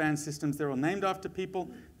observed band systems, they're all named after people.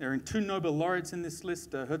 There are 2 Nobel laureates in this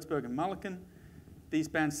list, Hertzberg and Mulliken. These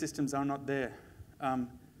band systems are not there.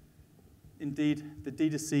 Indeed, the D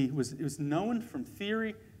to C was known from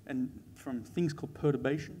theory and from things called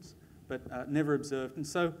perturbations, but never observed. And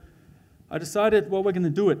so I decided, well, we're going to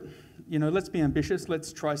do it. You know, let's be ambitious.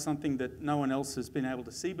 Let's try something that no one else has been able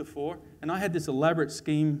to see before. And I had this elaborate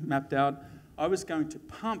scheme mapped out. I was going to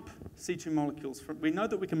pump C2 molecules. We know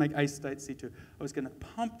that we can make A state C2. I was going to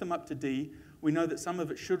pump them up to D. We know that some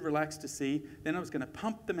of it should relax to C. Then I was going to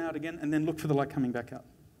pump them out again and then look for the light coming back out.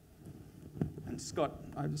 And Scott,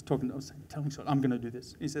 I was telling Scott, I'm going to do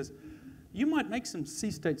this. He says, you might make some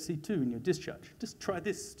C state C2 in your discharge. Just try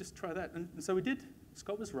this, just try that. And so we did.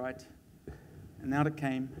 Scott was right. And out it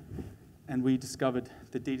came. And we discovered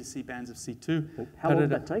the D to C bands of C2. How long did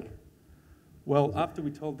that take? Well, after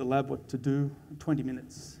we told the lab what to do, 20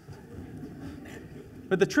 minutes.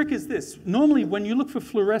 But the trick is this. Normally, when you look for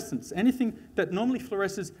fluorescence, anything that normally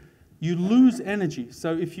fluoresces, you lose energy.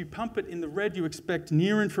 So if you pump it in the red, you expect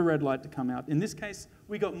near-infrared light to come out. In this case,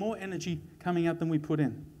 we got more energy coming out than we put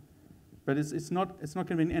in. But it's not going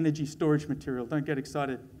to be an energy storage material. Don't get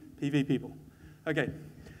excited, PV people. Okay,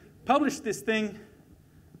 publish this thing.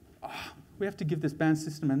 Oh, we have to give this band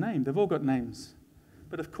system a name. They've all got names.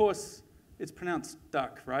 But of course, it's pronounced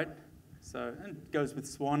duck, right? So, and it goes with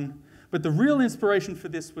swan. But the real inspiration for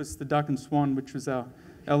this was the Duck and Swan, which was our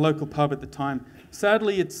local pub at the time.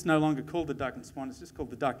 Sadly, it's no longer called the Duck and Swan. It's just called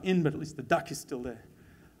the Duck Inn, but at least the duck is still there.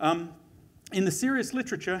 In the serious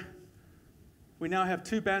literature, we now have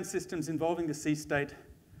 2 band systems involving the C state,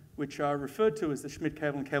 which are referred to as the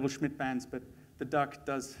Schmidt-Kable and Kable-Schmidt bands, but the duck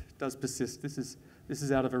does persist. This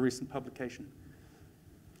is out of a recent publication.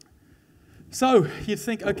 So you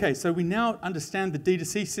think, okay, so we now understand the D to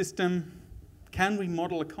C system. Can we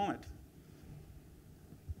model a comet?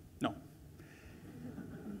 No.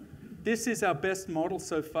 This is our best model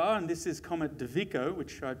so far, and this is Comet de Vico,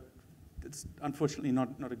 which it's unfortunately not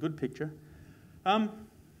a good picture.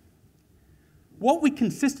 What we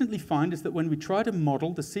consistently find is that when we try to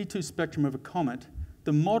model the C2 spectrum of a comet,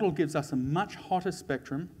 the model gives us a much hotter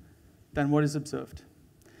spectrum than what is observed.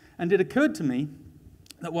 And it occurred to me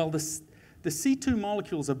that while the C2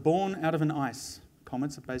 molecules are born out of an ice.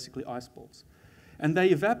 Comets are basically ice balls. And they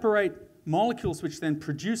evaporate molecules which then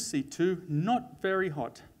produce C2, not very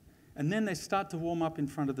hot. And then they start to warm up in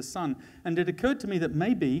front of the sun. And it occurred to me that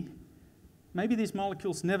maybe these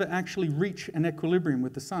molecules never actually reach an equilibrium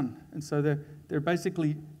with the sun. And so they're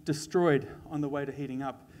basically destroyed on the way to heating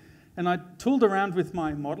up. And I tooled around with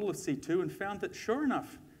my model of C2 and found that sure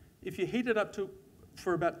enough, if you heat it up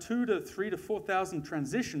for about 2 to 3 to 4,000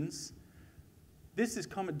 transitions, this is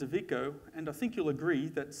Comet de Vico, and I think you'll agree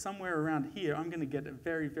that somewhere around here, I'm going to get a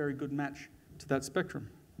very, very good match to that spectrum.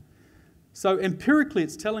 So empirically,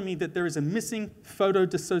 it's telling me that there is a missing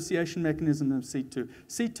photo-dissociation mechanism of C2.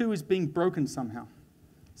 C2 is being broken somehow.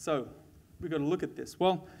 So we've got to look at this.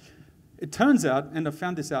 Well, it turns out, and I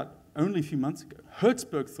found this out only a few months ago,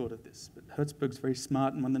 Hertzberg thought of this. But Hertzberg's very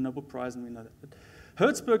smart and won the Nobel Prize, and we know that. But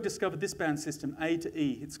Hertzberg discovered this band system, A to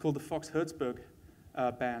E. It's called the Fox-Hertzberg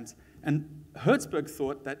bands. And Hertzberg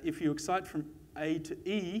thought that if you excite from A to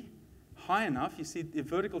E high enough, you see the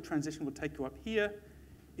vertical transition will take you up here,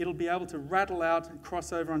 it'll be able to rattle out and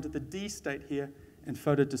cross over onto the D state here and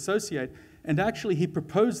photodissociate. And actually, he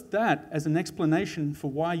proposed that as an explanation for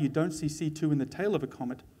why you don't see C2 in the tail of a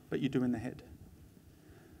comet, but you do in the head.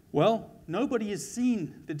 Well, nobody has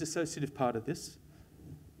seen the dissociative part of this.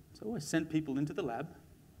 So I sent people into the lab.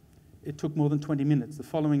 It took more than 20 minutes. The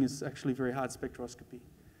following is actually very hard spectroscopy.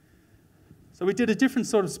 So we did a different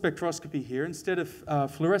sort of spectroscopy here. Instead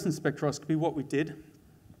of fluorescent spectroscopy, what we did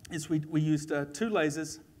is we used 2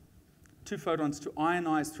 lasers, 2 photons to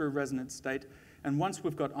ionize through a resonance state. And once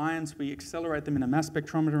we've got ions, we accelerate them in a mass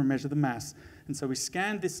spectrometer and measure the mass. And so we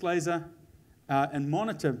scanned this laser and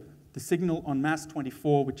monitor the signal on mass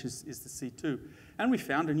 24, which is the C2. And we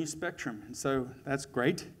found a new spectrum. And so that's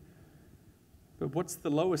great. But what's the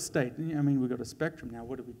lowest state? I mean, we've got a spectrum now.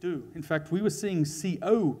 What do we do? In fact, we were seeing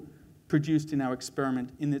CO produced in our experiment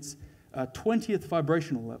in its 20th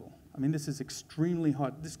vibrational level. I mean, this is extremely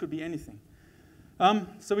hot. This could be anything.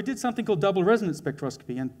 So we did something called double resonance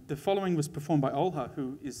spectroscopy, and the following was performed by Olha,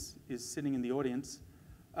 who is sitting in the audience.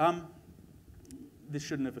 This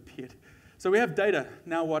shouldn't have appeared. So we have data,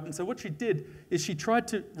 now what? And so what she did is she tried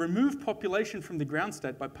to remove population from the ground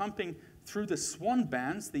state by pumping through the swan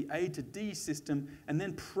bands, the A to D system, and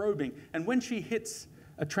then probing. And when she hits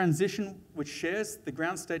a transition which shares the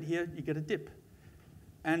ground state here, you get a dip.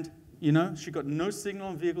 And, you know, she got no signal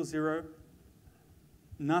on vehicle 0,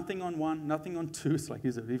 nothing on 1, nothing on 2. It's like,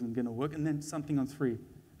 is it even going to work? And then something on 3.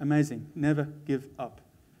 Amazing. Never give up.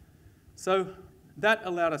 So that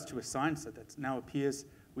allowed us to assign, so that now appears.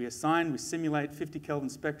 We assign, we simulate 50 Kelvin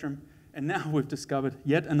spectrum, and now we've discovered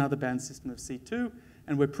yet another band system of C2,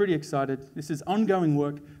 and we're pretty excited. This is ongoing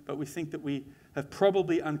work, but we think that we have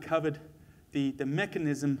probably uncovered the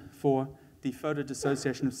mechanism for the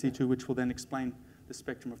photodissociation of C2, which will then explain the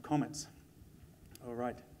spectrum of comets. All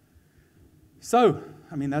right. So,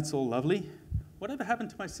 I mean, that's all lovely. Whatever happened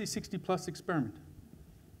to my C60 plus experiment?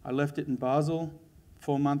 I left it in Basel.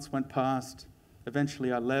 4 months went past.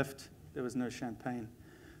 Eventually, I left. There was no champagne.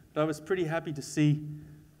 But I was pretty happy to see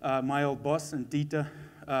my old boss and Dieter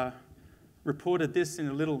reported this in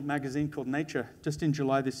a little magazine called Nature just in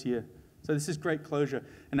July this year. So this is great closure,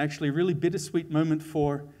 and actually a really bittersweet moment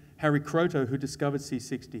for Harry Kroto, who discovered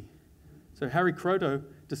C60. So Harry Kroto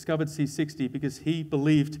discovered C60 because he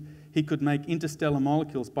believed he could make interstellar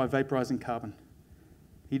molecules by vaporizing carbon.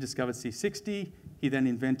 He discovered C60, he then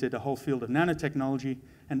invented a whole field of nanotechnology,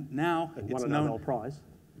 and now it's won a known... Nobel Prize.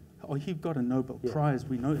 Oh, he got a Nobel Prize.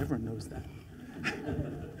 We know, everyone knows that.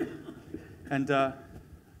 And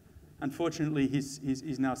unfortunately,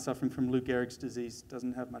 he's now suffering from Lou Gehrig's disease,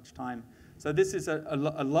 doesn't have much time. So this is a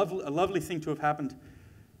lovely thing to have happened.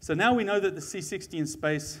 So now we know that the C60 in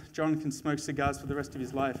space, John can smoke cigars for the rest of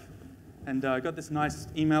his life. And I got this nice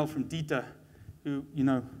email from Dieter, who, you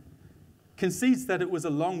know, concedes that it was a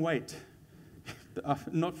long wait.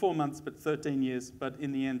 Not 4 months, but 13 years. But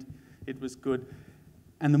in the end, it was good.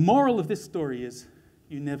 And the moral of this story is,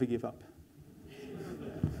 you never give up.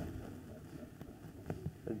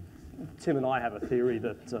 Tim and I have a theory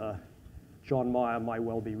that John Mayer may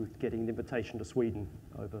well be getting an invitation to Sweden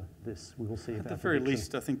over this. We will see. At the very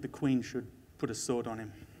least, I think the Queen should put a sword on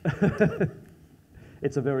him.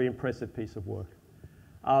 It's a very impressive piece of work.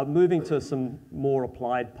 Moving to some more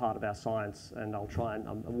applied part of our science, and I'll try and,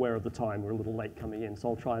 I'm aware of the time, we're a little late coming in, so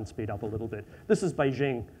I'll try and speed up a little bit. This is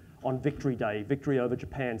Beijing on Victory Day, victory over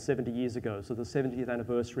Japan 70 years ago, so the 70th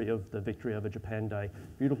anniversary of the victory over Japan Day.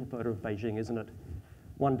 Beautiful photo of Beijing, isn't it?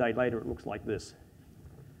 1 day later, it looks like this.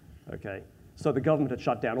 Okay, so the government had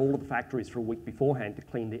shut down all of the factories for a week beforehand to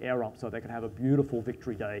clean the air up so they could have a beautiful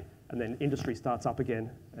Victory Day, and then industry starts up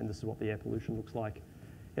again, and this is what the air pollution looks like.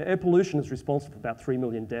 Air pollution is responsible for about 3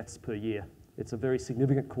 million deaths per year. It's a very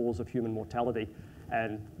significant cause of human mortality,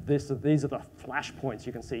 and these are the flashpoints.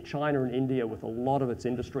 You can see China and India with a lot of its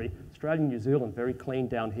industry. Australia and New Zealand, very clean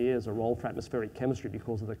down here as a role for atmospheric chemistry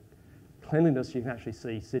because of the cleanliness. You can actually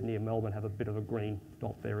see Sydney and Melbourne have a bit of a green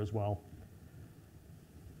dot there as well.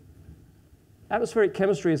 Atmospheric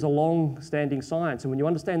chemistry is a long-standing science, and when you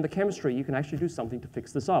understand the chemistry, you can actually do something to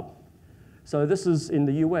fix this up. So this is in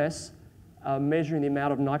the US, measuring the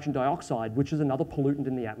amount of nitrogen dioxide, which is another pollutant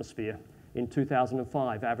in the atmosphere, in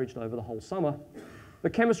 2005, averaged over the whole summer. The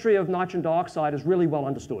chemistry of nitrogen dioxide is really well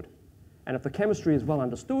understood. And if the chemistry is well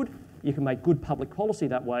understood, you can make good public policy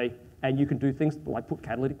that way, and you can do things like put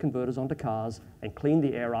catalytic converters onto cars and clean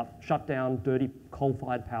the air up, shut down dirty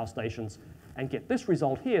coal-fired power stations, and get this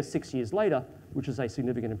result here 6 years later, which is a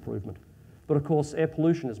significant improvement. But of course, air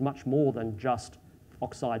pollution is much more than just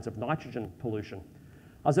oxides of nitrogen pollution.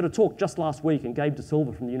 I was at a talk just last week, and Gabe De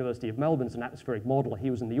Silva from the University of Melbourne is an atmospheric modeler.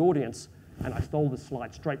 He was in the audience, and I stole this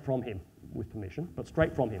slide straight from him, with permission, but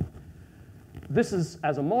straight from him. This is,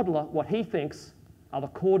 as a modeler, what he thinks are the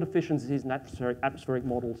core deficiencies in atmospheric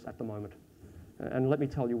models at the moment. And let me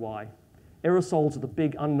tell you why. Aerosols are the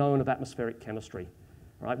big unknown of atmospheric chemistry.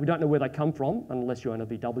 Right? We don't know where they come from, unless you own a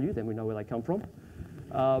VW, then we know where they come from.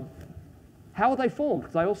 How are they formed?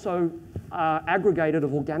 They also are aggregated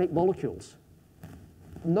of organic molecules.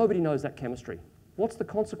 Nobody knows that chemistry. What's the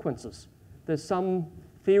consequences? There's some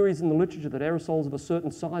theories in the literature that aerosols of a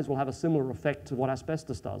certain size will have a similar effect to what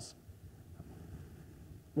asbestos does.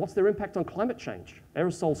 What's their impact on climate change?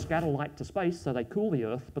 Aerosols scatter light to space, so they cool the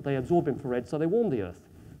Earth, but they absorb infrared, so they warm the Earth.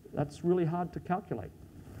 That's really hard to calculate.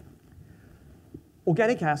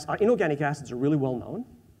 Inorganic acids are really well known,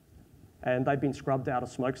 and they've been scrubbed out of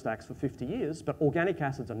smokestacks for 50 years, but organic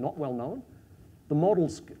acids are not well known. The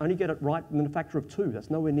models only get it right in a factor of 2.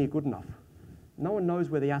 That's nowhere near good enough. No one knows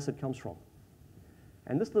where the acid comes from.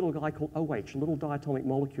 And this little guy called OH, a little diatomic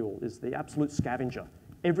molecule, is the absolute scavenger.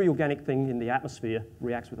 Every organic thing in the atmosphere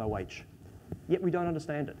reacts with OH, yet we don't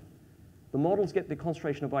understand it. The models get the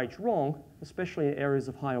concentration of OH wrong, especially in areas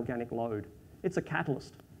of high organic load. It's a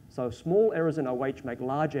catalyst. So small errors in OH make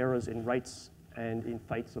large errors in rates and in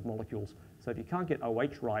fates of molecules. So if you can't get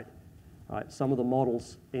OH right, some of the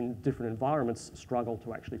models in different environments struggle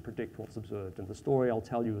to actually predict what's observed. And the story I'll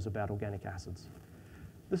tell you is about organic acids.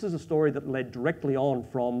 This is a story that led directly on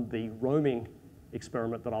from the roaming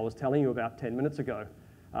experiment that I was telling you about 10 minutes ago.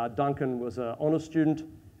 Duncan was an honours student,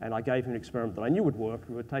 and I gave him an experiment that I knew would work.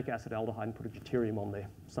 We would take acetaldehyde and put a deuterium on there,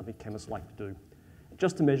 something chemists like to do,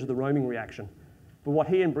 just to measure the roaming reaction. But what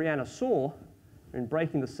he and Brianna saw in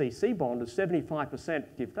breaking the C-C bond is 75%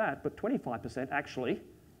 give that, but 25% actually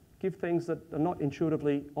give things that are not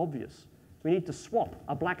intuitively obvious. We need to swap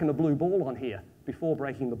a black and a blue ball on here before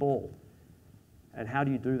breaking the ball. And how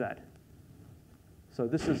do you do that? So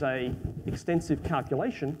this is an extensive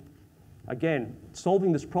calculation. Again,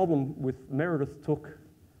 solving this problem with Meredith took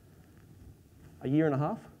a year and a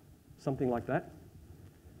half, something like that.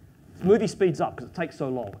 The movie speeds up because it takes so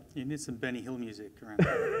long. You need some Benny Hill music around.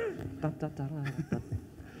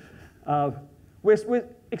 We're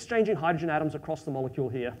exchanging hydrogen atoms across the molecule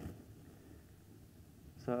here.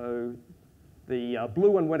 So the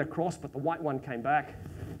blue one went across, but the white one came back.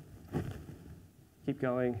 Keep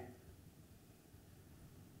going.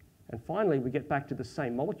 And finally, we get back to the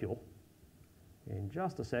same molecule in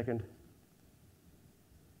just a second.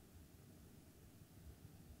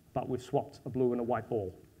 But we've swapped a blue and a white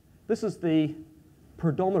ball. This is the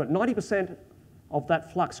predominant, 90% of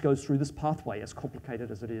that flux goes through this pathway, as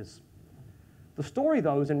complicated as it is. The story,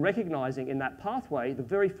 though, is in recognizing in that pathway the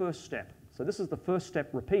very first step. So this is the first step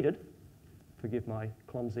repeated. Forgive my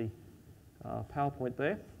clumsy PowerPoint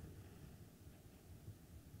there.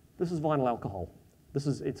 This is vinyl alcohol. To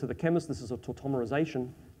the chemist, this is a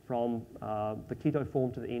tautomerization from the keto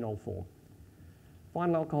form to the enol form.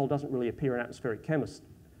 Vinyl alcohol doesn't really appear in atmospheric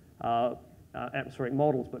atmospheric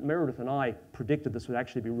models, but Meredith and I predicted this would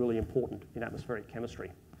actually be really important in atmospheric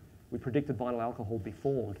chemistry. We predicted vinyl alcohol be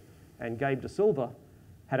formed, and Gabe De Silva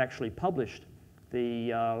had actually published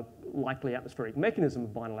the likely atmospheric mechanism of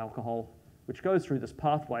vinyl alcohol, which goes through this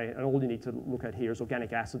pathway, and all you need to look at here is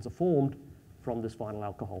organic acids are formed from this vinyl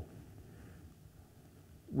alcohol.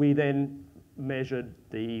 We then measured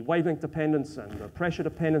the wavelength dependence and the pressure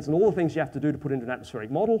dependence and all the things you have to do to put into an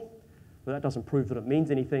atmospheric model, but that doesn't prove that it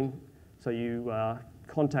means anything. So you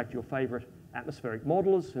contact your favorite atmospheric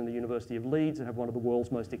modelers in the University of Leeds that have one of the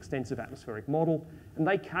world's most extensive atmospheric model, and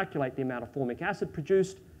they calculate the amount of formic acid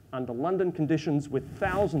produced under London conditions with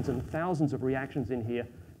thousands and thousands of reactions in here,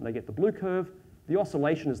 and they get the blue curve. The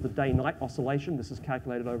oscillation is the day-night oscillation. This is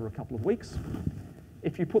calculated over a couple of weeks.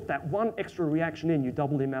 If you put that one extra reaction in, you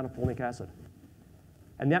double the amount of formic acid.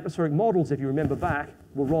 And the atmospheric models, if you remember back,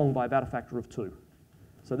 were wrong by about a factor of 2.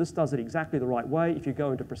 So this does it exactly the right way. If you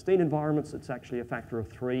go into pristine environments, it's actually a factor of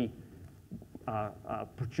 3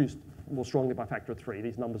 produced more strongly by a factor of 3.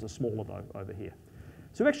 These numbers are smaller, though, over here.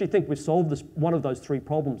 So we actually think we've solved this, one of those 3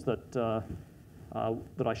 problems that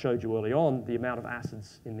I showed you early on, the amount of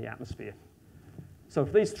acids in the atmosphere. So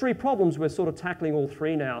for these 3 problems, we're sort of tackling all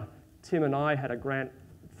 3 now. Tim and I had a grant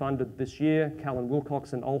funded this year. Callan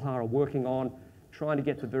Wilcox and Olha are working on trying to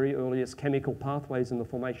get the very earliest chemical pathways in the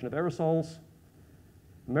formation of aerosols.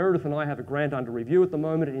 Meredith and I have a grant under review at the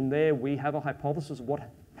moment. In there, we have a hypothesis of what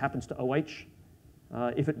happens to OH.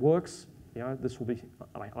 If it works, this will be,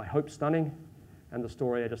 I hope, stunning. And the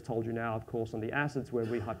story I just told you now, of course, on the acids, where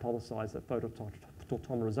we hypothesize that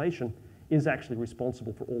phototautomerization is actually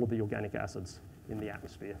responsible for all of the organic acids in the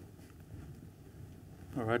atmosphere.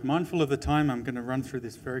 All right, mindful of the time, I'm going to run through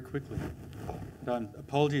this very quickly. And,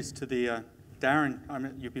 apologies to the Darren.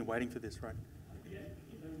 You've been waiting for this, right?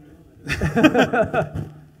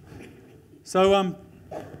 So,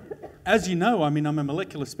 as you know, I'm a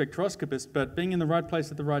molecular spectroscopist, but being in the right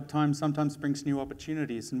place at the right time sometimes brings new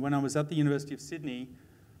opportunities. And when I was at the University of Sydney,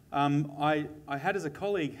 I had as a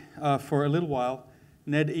colleague for a little while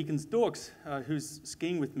Ned Eakins-Dorks, who's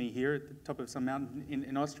skiing with me here at the top of some mountain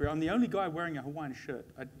in Austria. I'm the only guy wearing a Hawaiian shirt.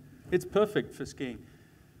 It's perfect for skiing.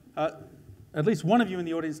 At least one of you in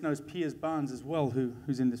the audience knows Piers Barnes as well,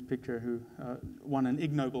 who's in this picture, who won an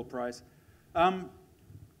Ig Nobel Prize. And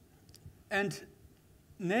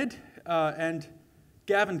Ned and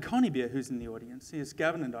Gavin Conybeare, who's in the audience. Here's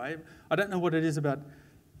Gavin and I don't know what it is about,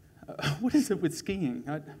 what is it with skiing?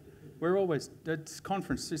 We're always, it's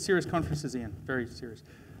serious conferences, Ian, very serious.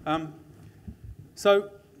 So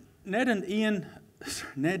Ned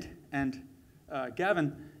and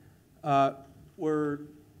Gavin were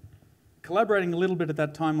collaborating a little bit at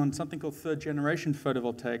that time on something called third-generation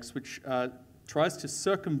photovoltaics, which tries to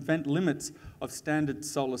circumvent limits of standard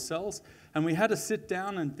solar cells. And we had to sit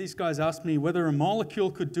down, and these guys asked me whether a molecule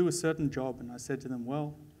could do a certain job. And I said to them,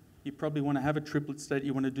 well, you probably want to have a triplet state.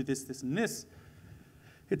 You want to do this, this, and this.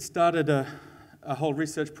 It started a whole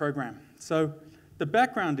research program. So the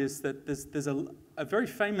background is that there's a very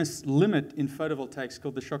famous limit in photovoltaics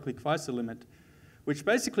called the Shockley-Queisser limit, which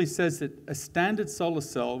basically says that a standard solar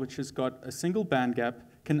cell, which has got a single band gap,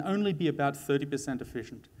 can only be about 30%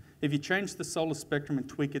 efficient. If you change the solar spectrum and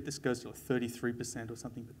tweak it, this goes to like 33% or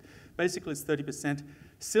something. But basically, it's 30%.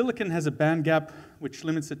 Silicon has a band gap, which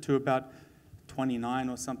limits it to about 29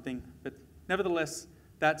 or something. But nevertheless,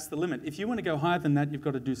 that's the limit. If you want to go higher than that, you've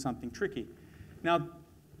got to do something tricky. Now,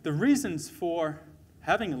 the reasons for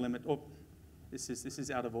having a limit, or this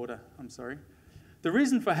is out of order, I'm sorry. The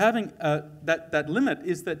reason for having that limit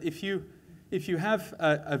is that if you have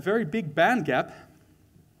a very big band gap,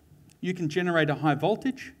 you can generate a high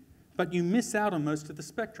voltage, but you miss out on most of the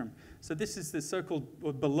spectrum. So this is the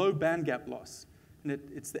so-called below band gap loss. And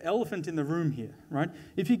it's the elephant in the room here, right?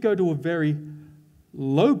 If you go to a very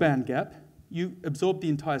low band gap, you absorb the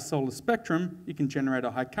entire solar spectrum, you can generate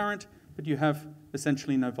a high current, but you have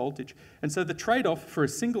essentially no voltage. And so the trade-off for a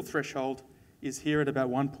single threshold is here at about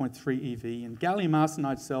 1.3 eV, and gallium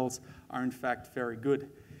arsenide cells are in fact very good.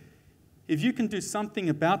 If you can do something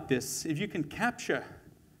about this, if you can capture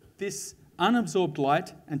this unabsorbed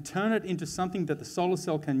light and turn it into something that the solar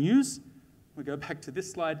cell can use, we'll go back to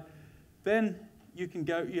this slide, then you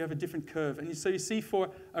have a different curve. And so you see for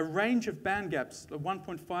a range of band gaps,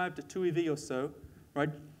 1.5 to 2 eV or so, right,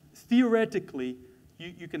 theoretically,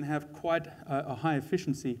 you can have quite a high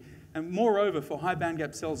efficiency. And moreover, for high band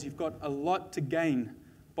gap cells, you've got a lot to gain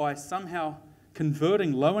by somehow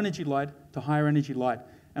converting low energy light to higher energy light.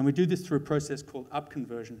 And we do this through a process called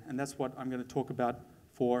upconversion. And that's what I'm going to talk about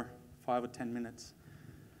for 5 or 10 minutes.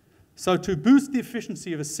 So to boost the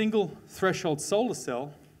efficiency of a single threshold solar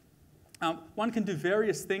cell, one can do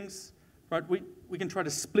various things, right? We can try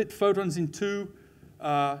to split photons in two,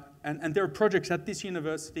 and there are projects at this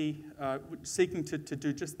university seeking to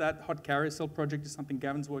do just that. Hot carrier cell project is something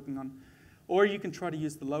Gavin's working on. Or you can try to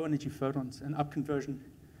use the low energy photons, and upconversion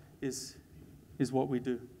is what we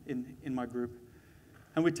do in my group.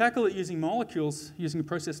 And we tackle it using molecules, using a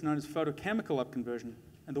process known as photochemical upconversion.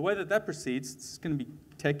 And the way that proceeds, it's going to be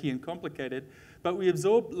techy and complicated, but we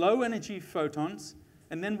absorb low energy photons,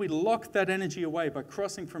 and then we lock that energy away by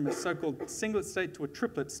crossing from a so-called singlet state to a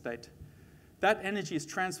triplet state. That energy is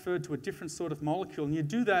transferred to a different sort of molecule, and you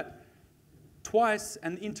do that twice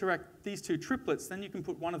and interact these two triplets, then you can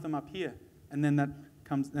put one of them up here, and then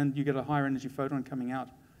then you get a higher energy photon coming out.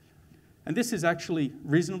 And this is actually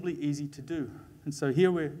reasonably easy to do. And so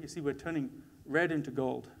here you see we're turning red into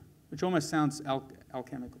gold, which almost sounds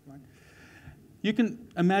alchemical, right? You can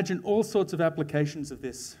imagine all sorts of applications of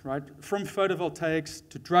this, right? From photovoltaics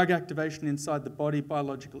to drug activation inside the body,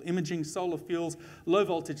 biological imaging, solar fuels, low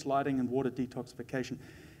voltage lighting, and water detoxification.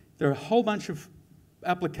 There are a whole bunch of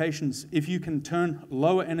applications if you can turn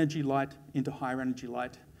lower energy light into higher energy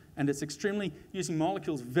light. And it's extremely, using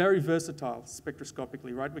molecules, very versatile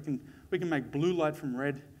spectroscopically, right? We can make blue light from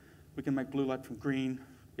red, we can make blue light from green,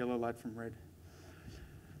 yellow light from red.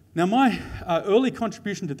 Now my early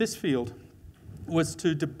contribution to this field was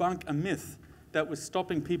to debunk a myth that was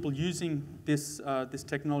stopping people using this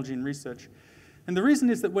technology in research. And the reason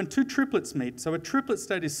is that when two triplets meet, so a triplet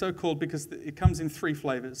state is so called because it comes in 3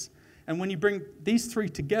 flavors. And when you bring these 3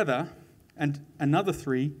 together and another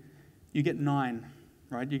 3, you get 9,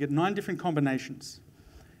 right? You get 9 different combinations.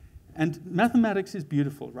 And mathematics is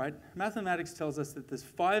beautiful, right? Mathematics tells us that there's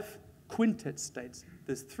 5 quintet states.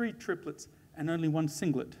 There's 3 triplets and only 1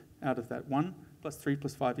 singlet out of that. 1 plus 3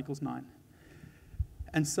 plus 5 equals 9.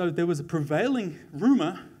 And so there was a prevailing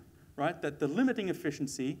rumor, right, that the limiting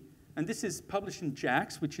efficiency, and this is published in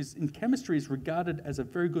JACS, which is in chemistry is regarded as a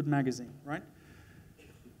very good magazine, right?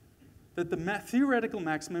 That the theoretical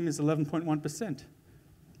maximum is 11.1%.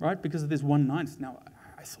 right? Because of this 1/9. Now,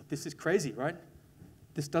 I thought, this is crazy, right?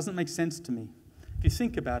 This doesn't make sense to me. If you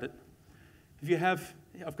think about it, if you have,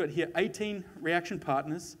 I've got here 18 reaction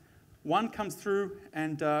partners, one comes through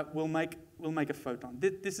and will make a photon.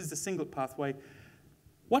 This is the singlet pathway.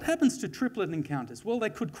 What happens to triplet encounters? Well, they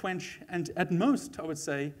could quench, and at most, I would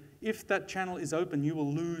say, if that channel is open, you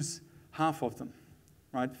will lose half of them,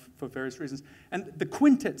 right, for various reasons. And the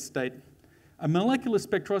quintet state, a molecular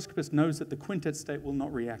spectroscopist knows that the quintet state will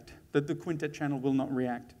not react, that the quintet channel will not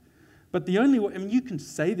react. But the only way, I mean, you can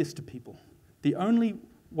say this to people, the only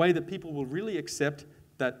way that people will really accept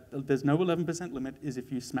that there's no 11% limit is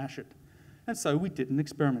if you smash it. And so we did an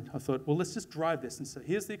experiment. I thought, well, let's just drive this. And so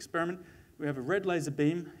here's the experiment. We have a red laser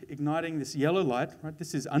beam igniting this yellow light, right?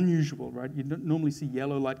 This is unusual, right? You don't normally see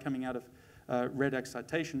yellow light coming out of red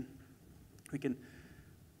excitation. We can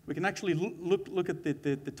actually look at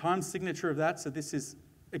the time signature of that. So this is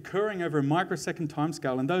occurring over a microsecond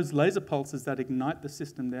timescale, and those laser pulses that ignite the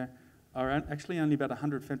system there are actually only about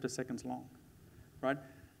 100 femtoseconds long, right?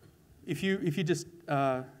 If you just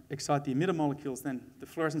excite the emitter molecules, then the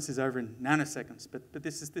fluorescence is over in nanoseconds. But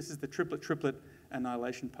this is the triplet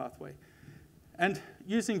annihilation pathway. And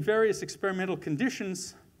using various experimental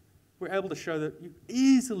conditions, we're able to show that you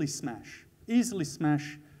easily smash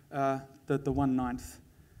the 1/9.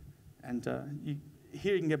 And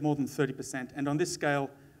here you can get more than 30%. And on this scale,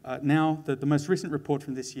 now, the most recent report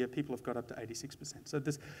from this year, people have got up to 86%. So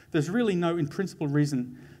there's really no, in principle,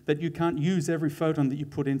 reason that you can't use every photon that you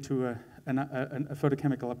put into a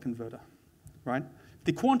photochemical upconverter, right?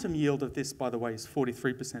 The quantum yield of this, by the way, is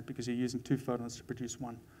 43% because you're using 2 photons to produce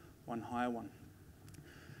one higher one.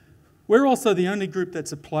 We're also the only group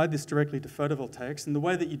that's applied this directly to photovoltaics, and the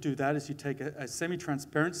way that you do that is you take a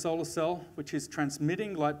semi-transparent solar cell, which is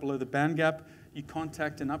transmitting light below the band gap. You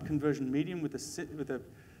contact an upconversion medium with a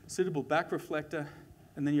suitable back reflector,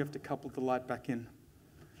 and then you have to couple the light back in.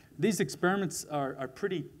 These experiments are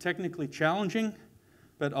pretty technically challenging,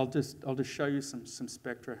 but I'll just show you some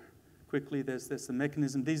spectra quickly. There's the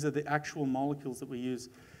mechanism. These are the actual molecules that we use.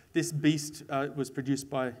 This beast was produced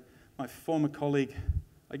by my former colleague.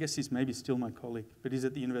 I guess he's maybe still my colleague, but he's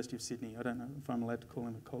at the University of Sydney. I don't know if I'm allowed to call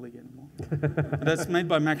him a colleague anymore. But that's made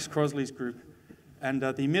by Max Crosley's group. And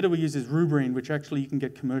the emitter we use is rubrine, which actually you can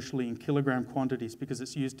get commercially in kilogram quantities because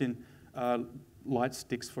it's used in light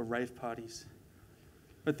sticks for rave parties.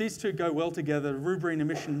 But these two go well together. Rubrine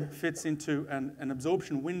emission fits into an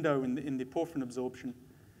absorption window in the porphyrin absorption.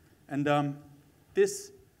 And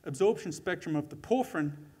this absorption spectrum of the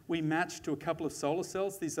porphyrin we match to a couple of solar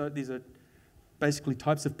cells. These are basically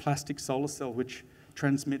types of plastic solar cell which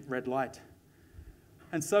transmit red light.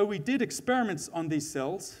 And so we did experiments on these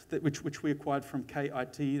cells, which we acquired from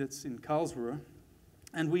KIT, that's in Karlsruhe,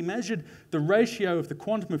 and we measured the ratio of the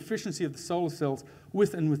quantum efficiency of the solar cells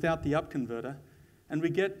with and without the upconverter, and we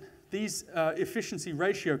get these efficiency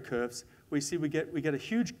ratio curves. We see we get a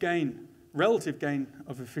huge gain, relative gain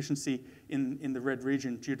of efficiency in the red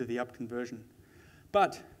region due to the upconversion.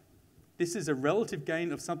 But this is a relative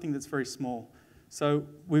gain of something that's very small. So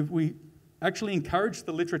we actually encourage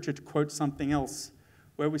the literature to quote something else,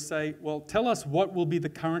 where we say, well, tell us what will be the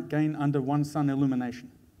current gain under one sun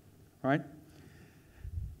illumination, right?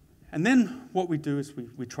 And then what we do is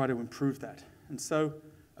we try to improve that. And so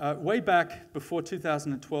way back before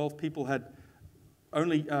 2012, people had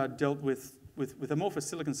only dealt with amorphous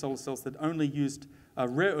silicon solar cells that only used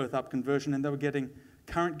rare earth upconversion, and they were getting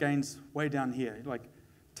current gains way down here, like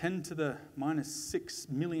 10 to the minus 6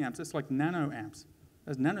 milliamps. That's like nanoamps.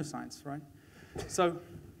 That's nanoscience, right? So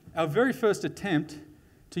our very first attempt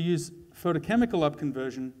to use photochemical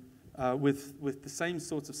upconversion with the same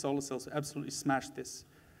sorts of solar cells absolutely smashed this.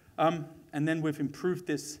 And then we've improved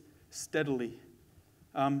this steadily.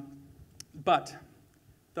 But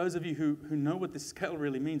those of you who know what this scale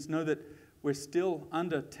really means know that we're still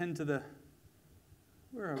under 10 to the,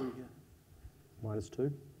 where are we here?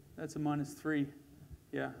 -2. That's a -3,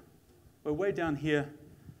 yeah. We're way down here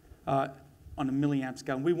on a milliamp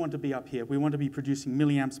scale. And we want to be up here. We want to be producing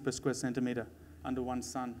milliamps per square centimeter under one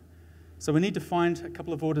sun. So we need to find a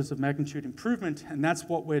couple of orders of magnitude improvement, and that's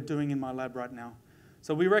what we're doing in my lab right now.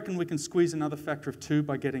 So we reckon we can squeeze another factor of 2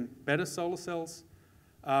 by getting better solar cells.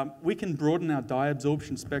 We can broaden our dye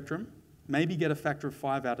absorption spectrum, maybe get a factor of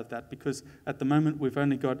 5 out of that, because at the moment we've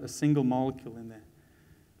only got a single molecule in there.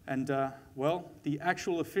 And, well, the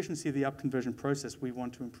actual efficiency of the upconversion process we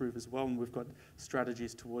want to improve as well, and we've got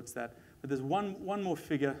strategies towards that. But there's one more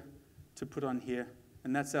figure to put on here,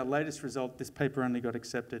 and that's our latest result. This paper only got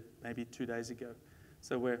accepted maybe 2 days ago.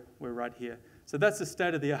 So we're right here. So that's the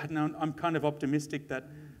state of the art. Now, I'm kind of optimistic that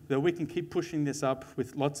we can keep pushing this up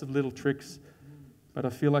with lots of little tricks. but I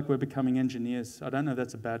feel like we're becoming engineers. I don't know if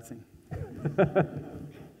that's a bad thing.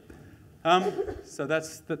 So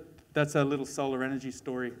that's a little solar energy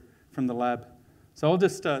story from the lab. So I'll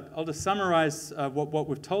just summarize what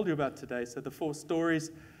we've told you about today. So the 4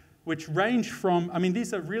 stories, which range from, I mean,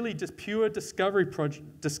 these are really just pure discovery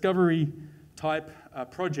type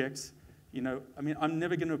projects. You know, I mean, I'm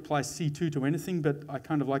never going to apply C2 to anything, but I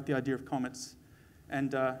kind of like the idea of comets.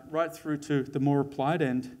 And right through to the more applied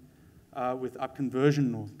end with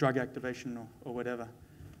upconversion or drug activation or whatever.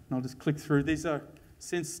 And I'll just click through. These are,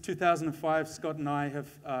 since 2005, Scott and I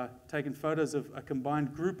have taken photos of a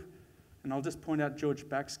combined group. And I'll just point out George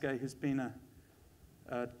Baxgay, who's been a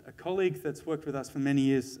colleague that's worked with us for many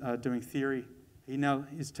years doing theory. He now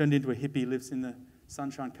is turned into a hippie, lives in the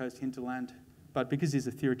Sunshine Coast hinterland. But because he's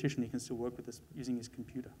a theoretician, he can still work with us using his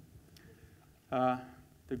computer.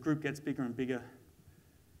 The group gets bigger and bigger.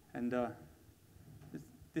 And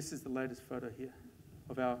this is the latest photo here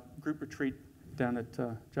of our group retreat down at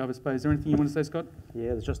Jarvis Bay. Is there anything you want to say, Scott? Yeah,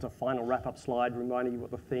 there's just a final wrap-up slide reminding you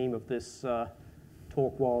what the theme of this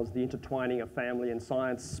talk was, the intertwining of family and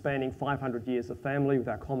science, spanning 500 years of family with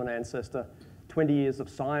our common ancestor, 20 years of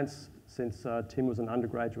science since Tim was an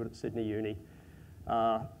undergraduate at Sydney Uni.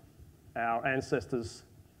 Our ancestors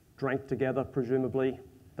drank together, presumably.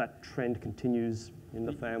 That trend continues in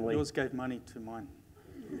the family. Yours gave money to mine.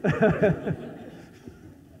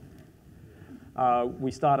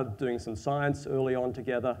 We started doing some science early on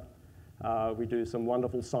together. We do some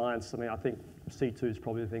wonderful science. I mean, I think C2 is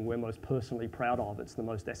probably the thing we're most personally proud of. It's the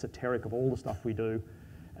most esoteric of all the stuff we do,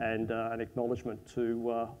 and an acknowledgement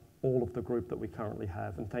to all of the group that we currently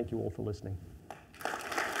have. And thank you all for listening.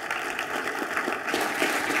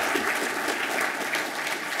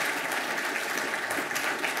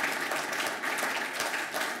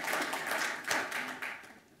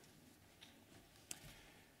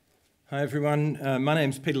 Hi everyone, my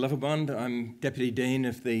name's Peter Loverbond. I'm Deputy Dean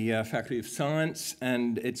of the Faculty of Science,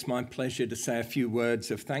 and it's my pleasure to say a few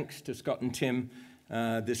words of thanks to Scott and Tim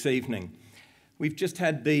this evening. We've just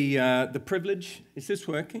had the privilege, is this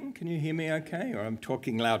working? Can you hear me okay? Or I'm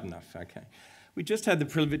talking loud enough? Okay. We just had the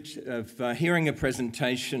privilege of hearing a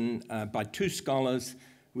presentation by 2 scholars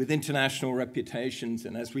with international reputations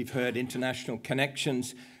and, as we've heard, international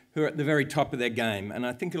connections, who are at the very top of their game. And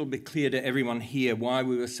I think it'll be clear to everyone here why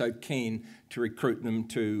we were so keen to recruit them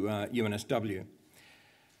to UNSW.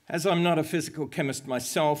 As I'm not a physical chemist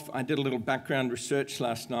myself, I did a little background research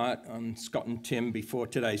last night on Scott and Tim before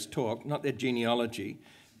today's talk, not their genealogy,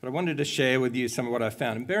 but I wanted to share with you some of what I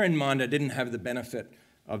found. And bear in mind, I didn't have the benefit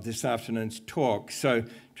of this afternoon's talk, so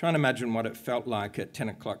try and imagine what it felt like at 10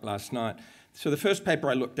 o'clock last night. So the first paper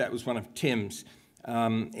I looked at was one of Tim's,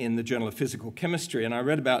 in the Journal of Physical Chemistry, and I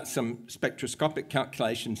read about some spectroscopic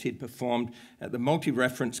calculations he'd performed at the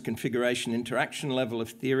multi-reference configuration interaction level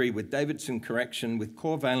of theory with Davidson correction with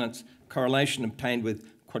covalence correlation obtained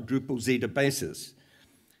with quadruple zeta bases.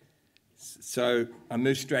 So I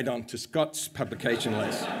moved straight on to Scott's publication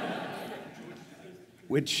list,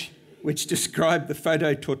 which described the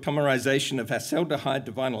phototautomerization of acetaldehyde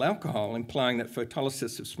to vinyl alcohol, implying that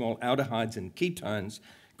photolysis of small aldehydes and ketones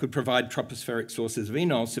could provide tropospheric sources of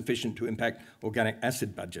enol sufficient to impact organic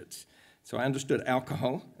acid budgets. So I understood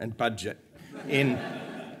alcohol and budget in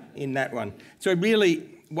that one. So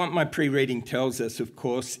really, what my pre-reading tells us, of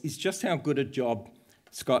course, is just how good a job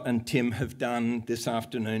Scott and Tim have done this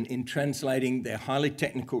afternoon in translating their highly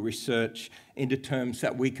technical research into terms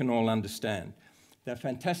that we can all understand. They're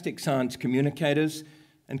fantastic science communicators,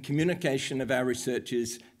 and communication of our research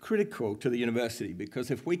is critical to the university, because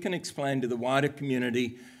if we can explain to the wider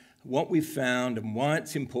community what we've found and why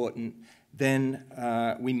it's important, then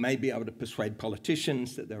we may be able to persuade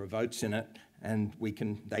politicians that there are votes in it, and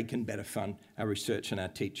they can better fund our research and our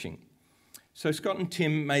teaching. So Scott and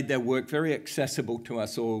Tim made their work very accessible to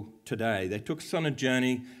us all today. They took us on a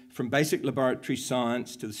journey from basic laboratory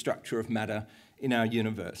science to the structure of matter in our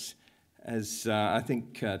universe. As I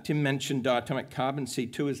think Tim mentioned, diatomic carbon,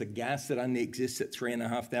 C2, is a gas that only exists at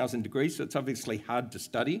 3,500 degrees, so it's obviously hard to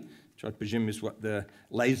study, which I presume is what the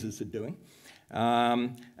lasers are doing.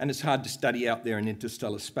 And it's hard to study out there in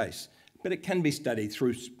interstellar space. But it can be studied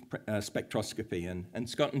through spectroscopy, and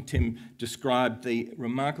Scott and Tim described the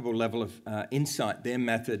remarkable level of insight their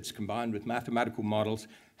methods, combined with mathematical models,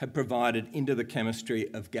 have provided into the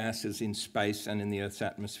chemistry of gases in space and in the Earth's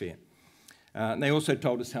atmosphere. And they also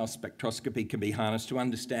told us how spectroscopy can be harnessed to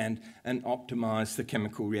understand and optimize the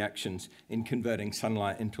chemical reactions in converting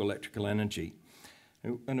sunlight into electrical energy.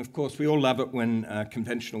 And of course, we all love it when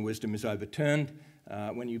conventional wisdom is overturned,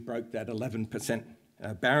 when you broke that 11%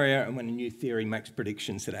 barrier, and when a new theory makes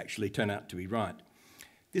predictions that actually turn out to be right.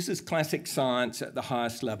 This is classic science at the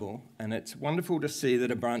highest level, and it's wonderful to see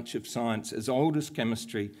that a branch of science as old as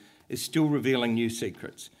chemistry is still revealing new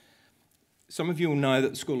secrets. Some of you will know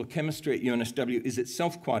that the School of Chemistry at UNSW is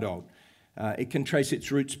itself quite old. It can trace its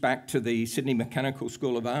roots back to the Sydney Mechanical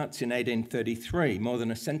School of Arts in 1833, more than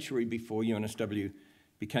a century before UNSW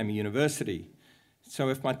became a university. So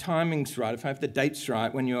if my timing's right, if I have the dates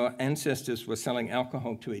right, when your ancestors were selling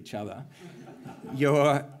alcohol to each other,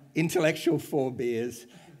 your intellectual forebears,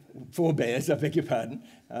 I beg your pardon,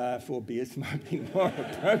 forebears might be more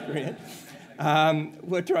appropriate,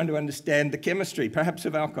 were trying to understand the chemistry, perhaps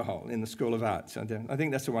of alcohol, in the School of Arts. I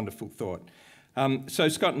think that's a wonderful thought. So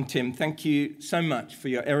Scott and Tim, thank you so much for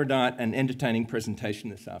your erudite and entertaining presentation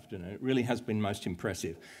this afternoon. It really has been most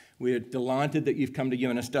impressive. We're delighted that you've come to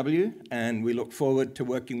UNSW, and we look forward to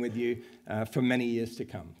working with you for many years to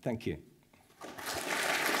come. Thank you.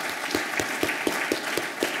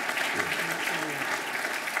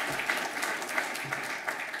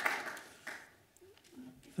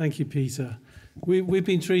 Thank you, Peter. We've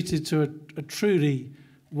been treated to a truly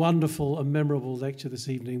wonderful and memorable lecture this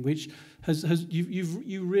evening, which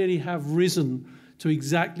you really have risen to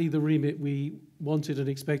exactly the remit we wanted and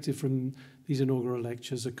expected from these inaugural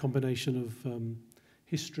lectures, a combination of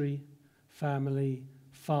history, family,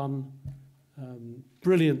 fun,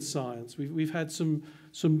 brilliant science. We've had some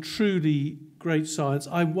truly great science.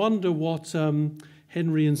 I wonder what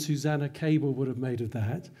Henry and Susanna Kable would have made of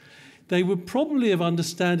that. They would probably have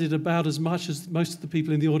understood it about as much as most of the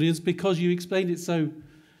people in the audience because you explained it so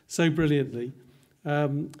brilliantly.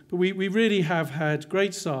 But we really have had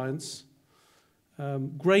great science,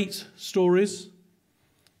 great stories,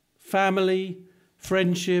 family,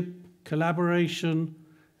 friendship, collaboration,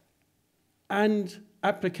 and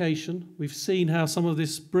application. We've seen how some of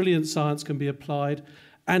this brilliant science can be applied.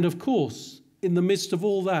 And of course, in the midst of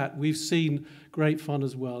all that, we've seen great fun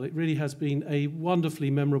as well. It really has been a wonderfully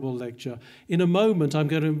memorable lecture. In a moment, I'm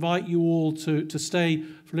going to invite you all to stay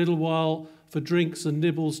for a little while for drinks and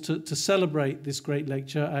nibbles to celebrate this great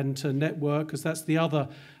lecture and to network, because that's the other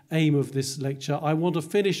aim of this lecture. I want to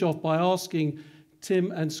finish off by asking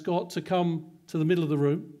Tim and Scott to come to the middle of the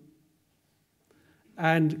room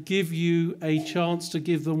and give you a chance to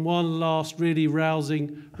give them one last really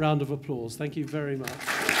rousing round of applause. Thank you very much.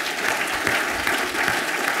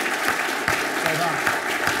 Well done.